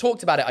 times. We've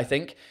talked about it, I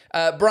think.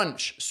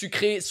 Brunch,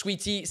 sucré,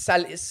 sweetie,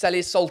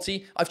 salé,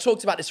 salty. I've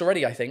talked about this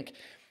already, I think.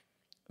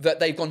 That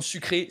they've gone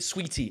sucré,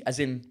 sweetie, as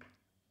in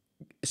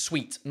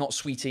sweet, not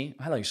sweetie.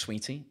 Hello,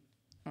 sweetie.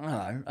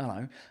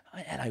 Hello.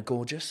 Hello,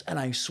 gorgeous.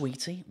 Hello,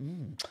 sweetie.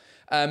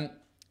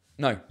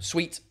 No,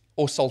 sweet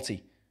or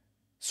salty.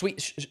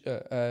 Sweet,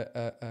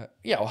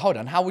 yeah, well, hold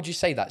on. How would you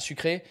say that?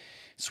 Sucré,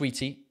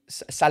 sweetie,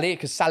 salé,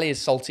 because salé is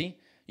salty.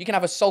 You can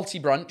have a salty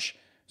brunch.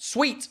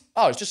 Sweet,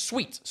 oh, it's just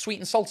sweet. Sweet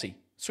and salty.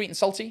 Sweet and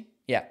salty?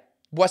 Yeah.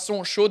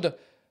 Boisson chaude,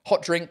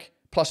 hot drink,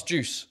 plus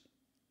juice.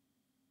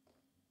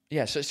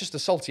 Yeah, so it's just a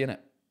salty, innit?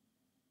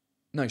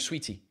 No,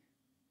 sweetie.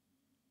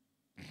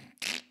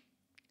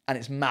 And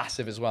it's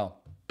massive as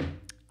well.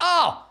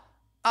 Oh!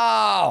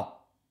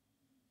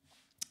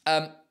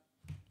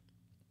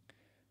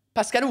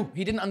 Pascalou,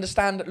 he didn't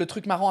understand le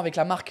truc marrant avec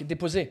la marque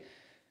déposée.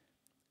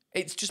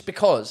 It's just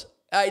because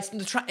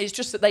it's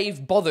just that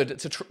they've bothered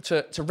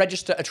to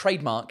register a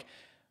trademark,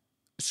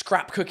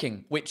 scrap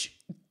cooking, which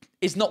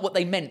is not what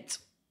they meant.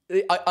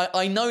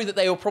 I know that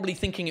they were probably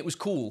thinking it was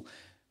cool,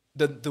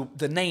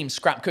 the name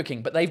scrap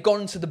cooking, but they've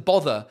gone to the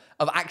bother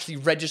of actually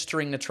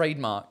registering the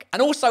trademark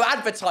and also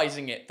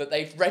advertising it that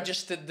they've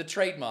registered the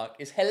trademark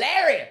is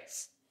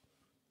hilarious.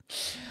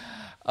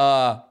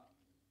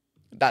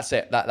 That's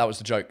it. That was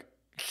the joke.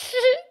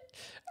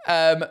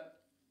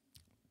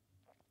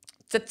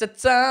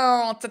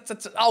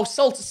 Oh,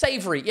 salt,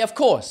 savory. Yeah, of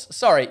course.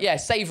 Sorry. Yeah,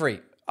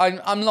 savory.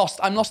 I'm lost.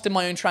 I'm lost in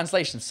my own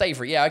translation.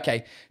 Savory. Yeah,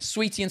 okay.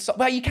 Sweetie and salt.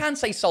 Well, you can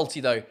say salty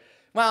though.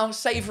 Well,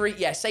 savory.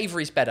 Yeah,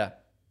 savory's better.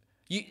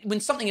 When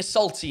something is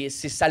salty,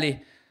 it's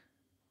salé,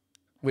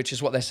 which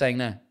is what they're saying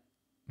there.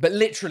 But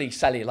literally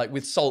salé, like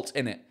with salt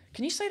in it.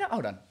 Can you say that?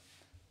 Hold on.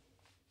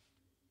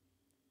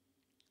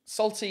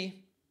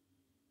 Salty.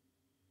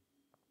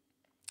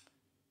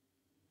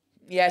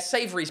 Yeah,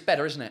 savory's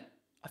better, isn't it?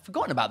 I've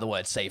forgotten about the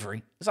word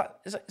savory. Is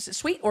it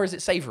sweet or is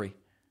it savory?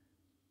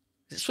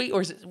 Is it sweet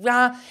or is it...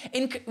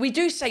 we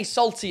do say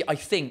salty, I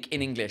think,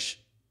 in English.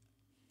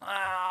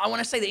 I want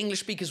to say that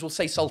English speakers will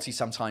say salty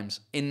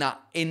sometimes in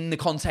the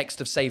context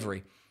of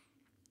savory.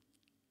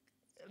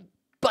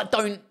 But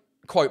don't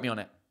quote me on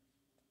it.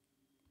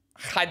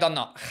 I don't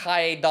know.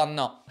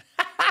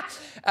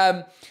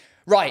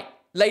 Right,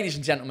 ladies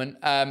and gentlemen,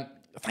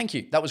 thank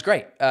you. That was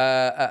great.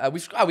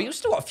 We've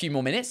still got a few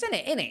more minutes,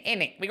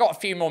 innit? We got a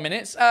few more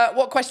minutes.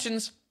 What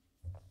questions?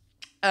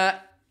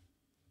 What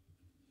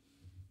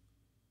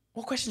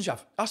questions you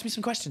have? Ask me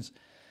some questions.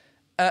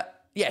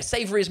 Yeah,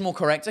 savory is more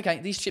correct. Okay,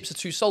 these chips are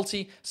too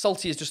salty.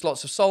 Salty is just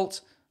lots of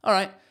salt. All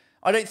right.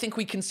 I don't think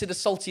we consider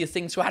salty a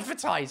thing to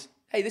advertise.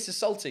 Hey, this is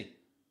salty.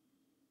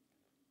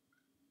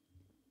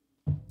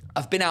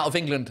 I've been out of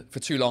England for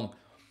too long,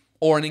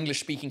 or an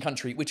English-speaking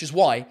country, which is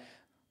why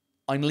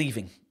I'm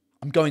leaving.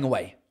 I'm going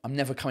away. I'm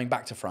never coming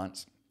back to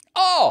France.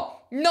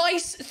 Oh,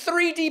 nice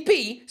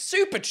 3DP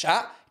super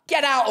chat.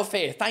 Get out of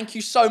here. Thank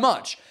you so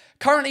much.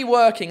 Currently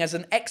working as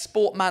an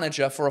export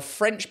manager for a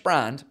French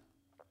brand,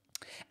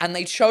 and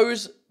they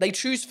choose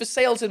for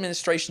sales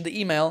administration the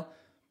email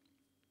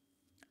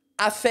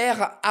affaires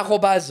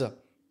arrobase. Look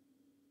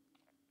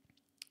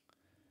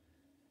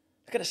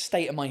at the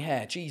state of my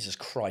hair. Jesus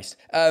Christ.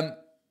 To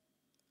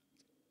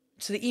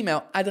the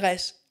email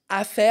address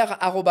affaires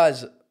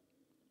arrobase.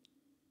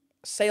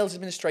 Sales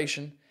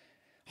administration.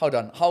 Hold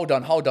on.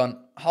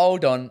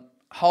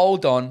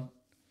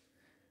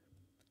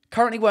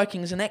 Currently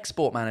working as an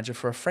export manager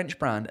for a French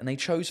brand, and they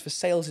chose for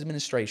sales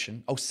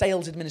administration. Oh,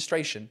 sales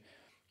administration.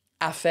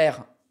 Affaires.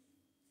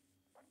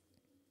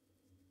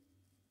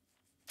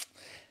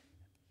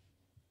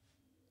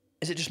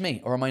 Is it just me,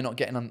 or am I not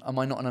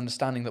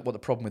understanding what the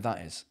problem with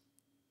that is?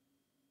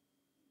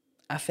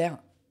 Affaires.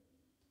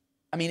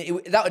 I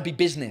mean, that would be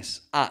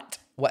business at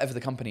whatever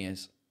the company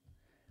is.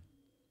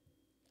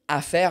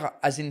 Affaires,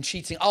 as in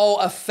cheating. Oh,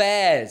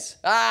 affairs.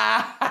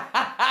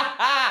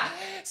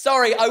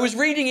 Sorry, I was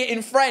reading it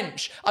in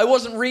French. I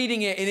wasn't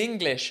reading it in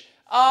English.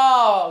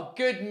 Oh,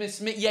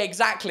 goodness me. Yeah,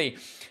 exactly.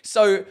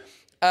 So,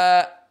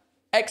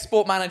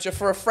 export manager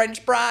for a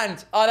French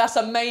brand. Oh, that's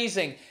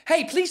amazing.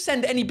 Hey, please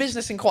send any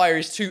business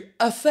inquiries to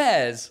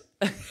affairs.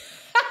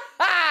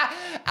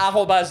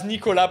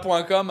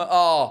 @nicolas.com.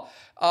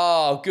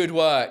 Oh, good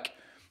work.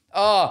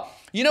 Oh,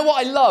 you know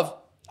what I love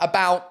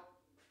about...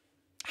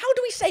 How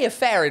do we say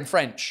affair in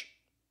French?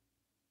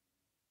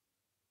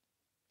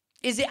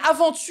 Is it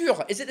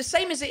aventure? Is it the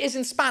same as it is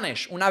in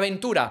Spanish? Una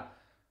aventura.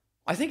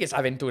 I think it's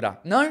aventura.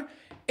 No?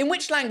 In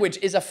which language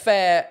is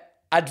affair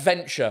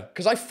adventure?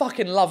 Because I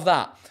fucking love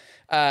that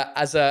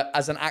as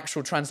an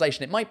actual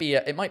translation. It might be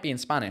in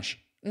Spanish.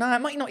 No,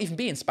 it might not even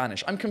be in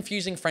Spanish. I'm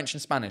confusing French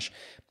and Spanish.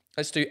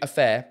 Let's do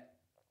affair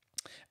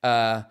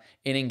in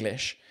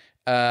English.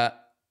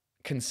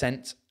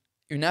 Consent.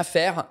 Une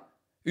affaire.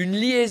 Une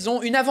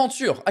liaison, une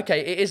aventure.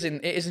 Okay, it is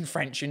in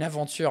French, une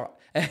aventure.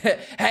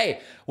 Hey,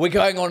 we're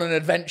going on an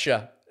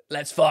adventure.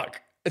 Let's fuck.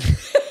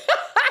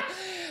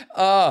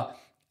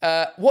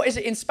 What is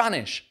it in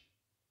Spanish?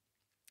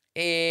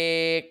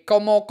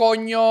 Como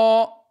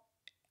coño,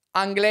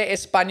 anglais,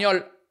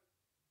 español.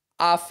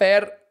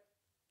 hacer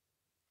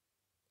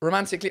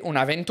romantically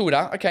una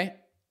aventura. Okay,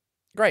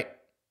 great.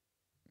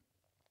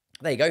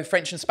 There you go.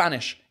 French and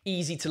Spanish.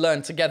 Easy to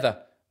learn together.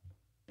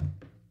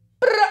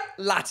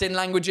 Latin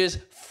languages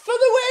for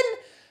the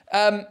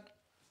win.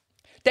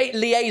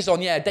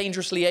 Liaison, yeah.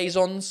 Dangerous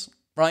liaisons,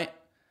 right?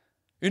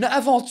 Une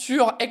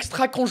aventure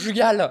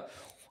extra-conjugale.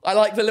 I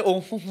like the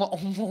little...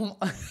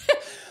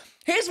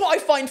 Here's what I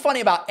find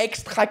funny about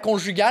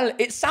extra-conjugal.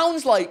 It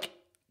sounds like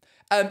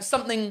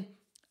something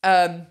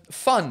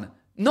fun.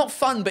 Not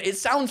fun, but it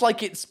sounds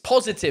like it's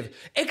positive.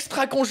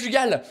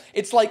 Extra-conjugal.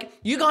 It's like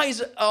you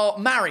guys are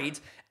married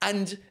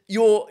and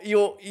you're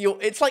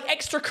it's like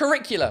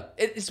extracurricular.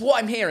 It's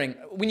what I'm hearing.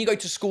 When you go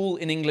to school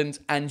in England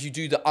and you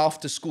do the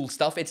after-school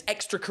stuff, it's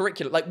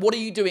extracurricular. Like, what are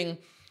you doing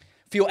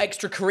for your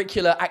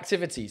extracurricular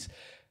activities?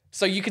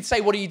 So you could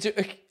say, what are you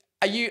doing?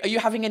 Are you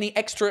having any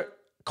extra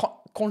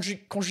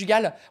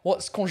conjugal?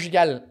 What's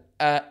conjugal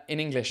in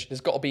English?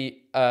 There's got to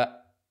be a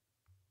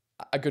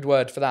good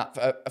word for that.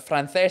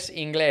 Français,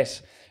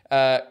 English.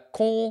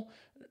 Conjugal.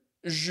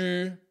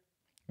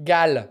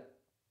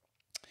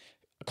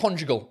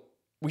 Conjugal.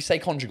 We say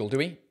conjugal, do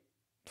we?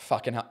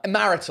 Fucking hell.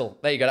 Marital.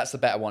 There you go. That's the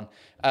better one.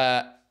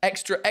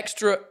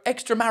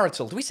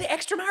 Extramarital. Do we say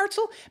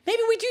extramarital?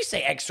 Maybe we do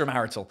say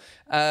extramarital.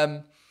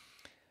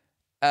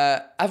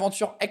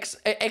 Aventure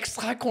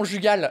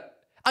extra-conjugale.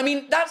 I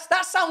mean,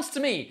 that sounds to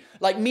me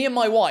like me and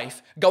my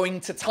wife going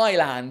to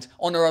Thailand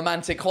on a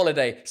romantic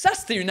holiday. Ça,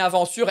 c'était une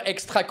aventure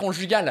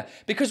extra-conjugale.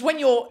 Because when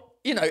you're,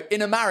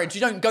 in a marriage,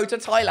 you don't go to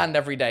Thailand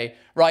every day,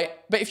 right?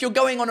 But if you're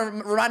going on a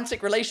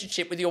romantic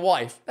relationship with your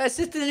wife,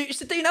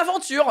 c'était une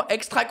aventure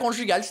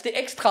extra-conjugale. C'était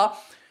extra.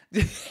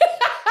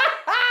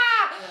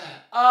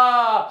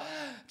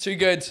 Too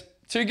good.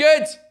 Too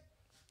good.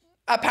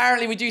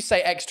 Apparently, we do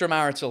say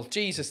extramarital.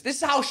 Jesus, this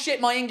is how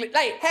shit my English...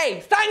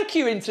 Hey, thank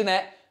you,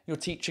 Internet. You're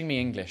teaching me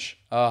English.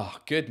 Oh,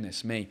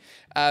 goodness me.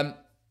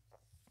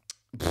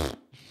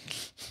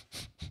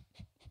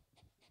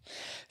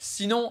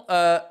 Sinon,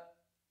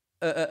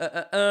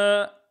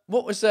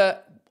 what was...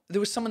 there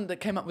was someone that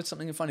came up with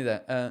something funny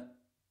there.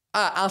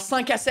 Un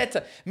 5 à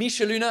 7.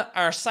 Micheluna,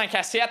 un 5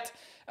 à 7.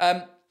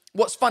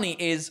 What's funny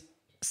is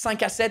 5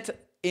 à 7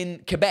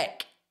 in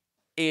Quebec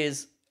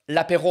is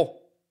l'apéro,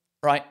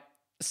 right?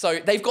 So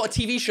they've got a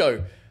TV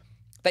show.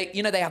 They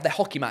have their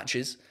hockey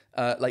matches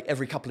like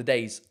every couple of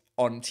days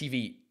on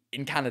TV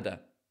in Canada.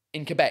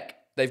 In Quebec,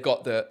 they've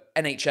got the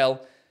NHL.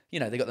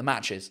 They got the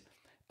matches.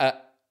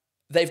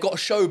 They've got a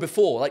show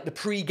before, like the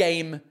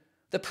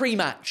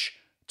pre-match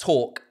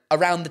talk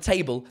around the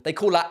table. They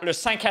call that le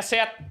 5 à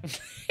 7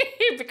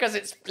 because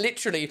it's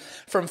literally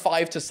from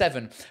 5 to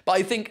 7. But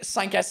I think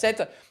 5 à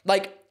 7,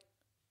 like,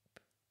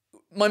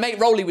 my mate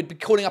Rolly would be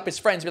calling up his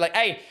friends, be like,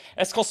 hey,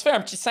 est-ce qu'on se fait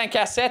un petit 5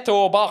 à 7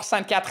 au bar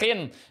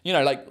Sainte-Catherine?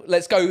 Like,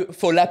 let's go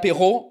for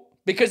l'apéro.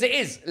 Because it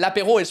is.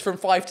 L'apéro is from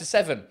 5 to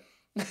 7.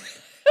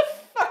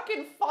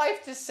 Fucking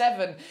 5 to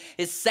 7.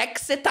 It's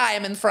sexy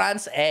time in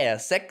France.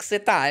 Sexy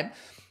time.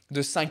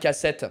 De 5 à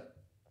 7.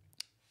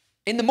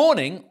 In the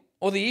morning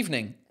or the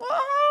evening?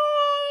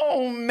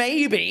 Oh,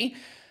 maybe.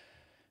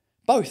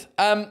 Both.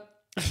 All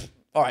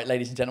right,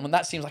 ladies and gentlemen,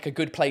 that seems like a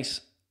good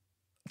place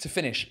to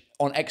finish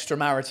on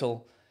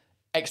extramarital,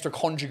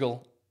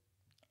 extra-conjugal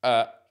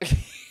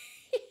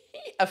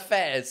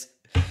affairs.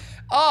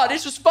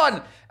 This was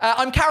fun.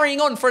 I'm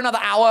carrying on for another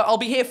hour. I'll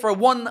be here for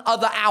one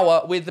other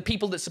hour with the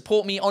people that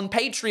support me on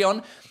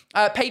Patreon.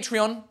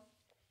 Patreon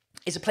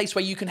is a place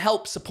where you can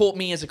help support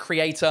me as a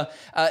creator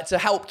to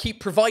help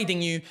keep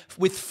providing you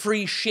with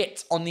free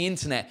shit on the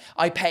internet.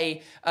 I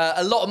pay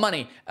a lot of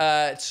money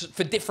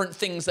for different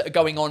things that are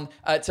going on.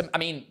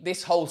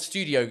 This whole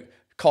studio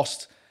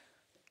cost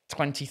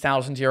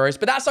 20,000 euros,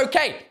 but that's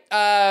okay.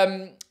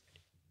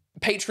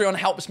 Patreon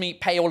helps me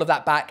pay all of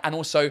that back and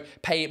also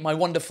pay my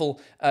wonderful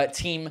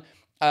team,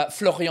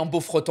 Florian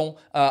Beaufreton,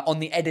 on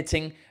the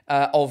editing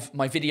of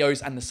my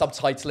videos and the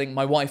subtitling,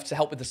 my wife to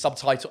help with the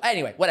subtitle.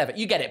 Anyway, whatever,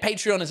 you get it.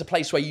 Patreon is a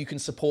place where you can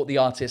support the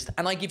artist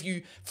and I give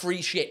you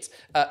free shit.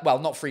 Well,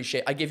 not free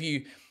shit. I give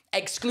you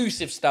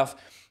exclusive stuff,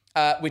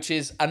 which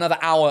is another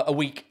hour a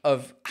week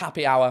of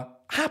happy hour.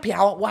 Happy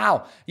hour?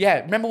 Wow.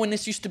 Yeah, remember when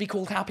this used to be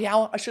called happy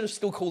hour? I should have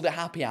still called it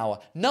happy hour.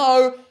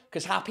 No,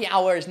 because happy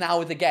hour is now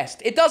with a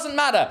guest. It doesn't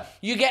matter.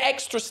 You get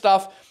extra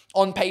stuff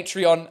on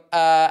Patreon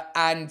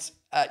and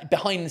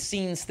behind the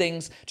scenes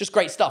things, just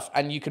great stuff.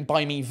 And you can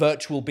buy me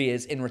virtual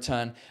beers in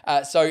return.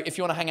 So if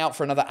you want to hang out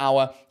for another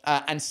hour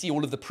and see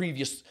all of the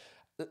previous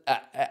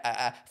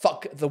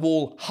fuck the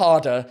wall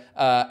harder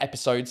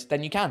episodes,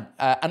 then you can.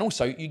 And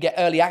also you get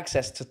early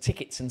access to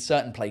tickets in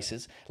certain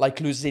places like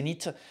Le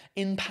Zénith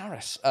in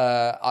Paris.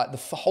 The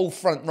whole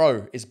front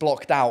row is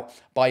blocked out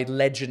by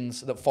legends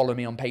that follow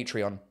me on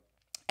Patreon.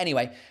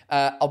 Anyway,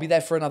 I'll be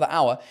there for another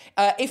hour.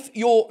 If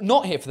you're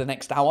not here for the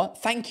next hour,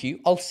 thank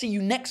you. I'll see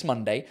you next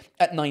Monday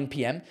at 9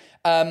 p.m.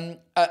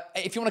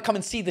 If you want to come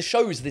and see the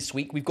shows this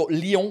week, we've got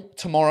Lyon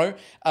tomorrow,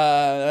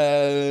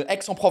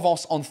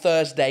 Aix-en-Provence on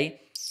Thursday,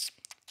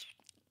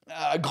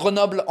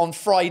 Grenoble on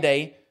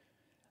Friday,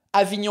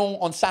 Avignon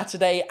on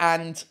Saturday,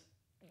 and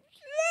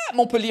at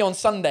Montpellier on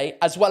Sunday,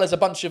 as well as a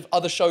bunch of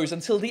other shows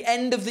until the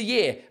end of the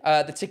year.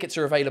 The tickets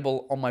are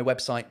available on my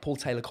website,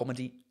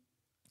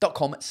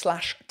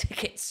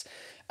 paultaylorcomedy.com/tickets.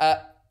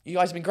 You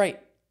guys have been great.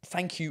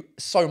 Thank you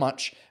so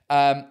much.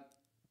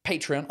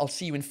 Patreon, I'll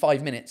see you in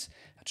 5 minutes.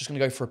 I'm just going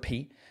to go for a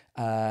pee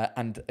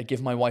and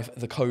give my wife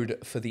the code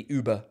for the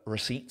Uber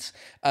receipts.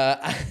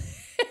 And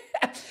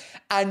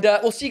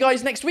we'll see you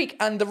guys next week.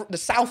 And the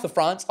south of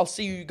France, I'll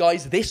see you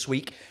guys this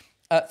week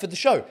for the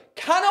show.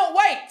 Cannot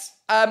wait.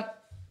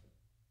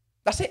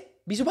 That's it.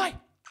 Bisous, bye.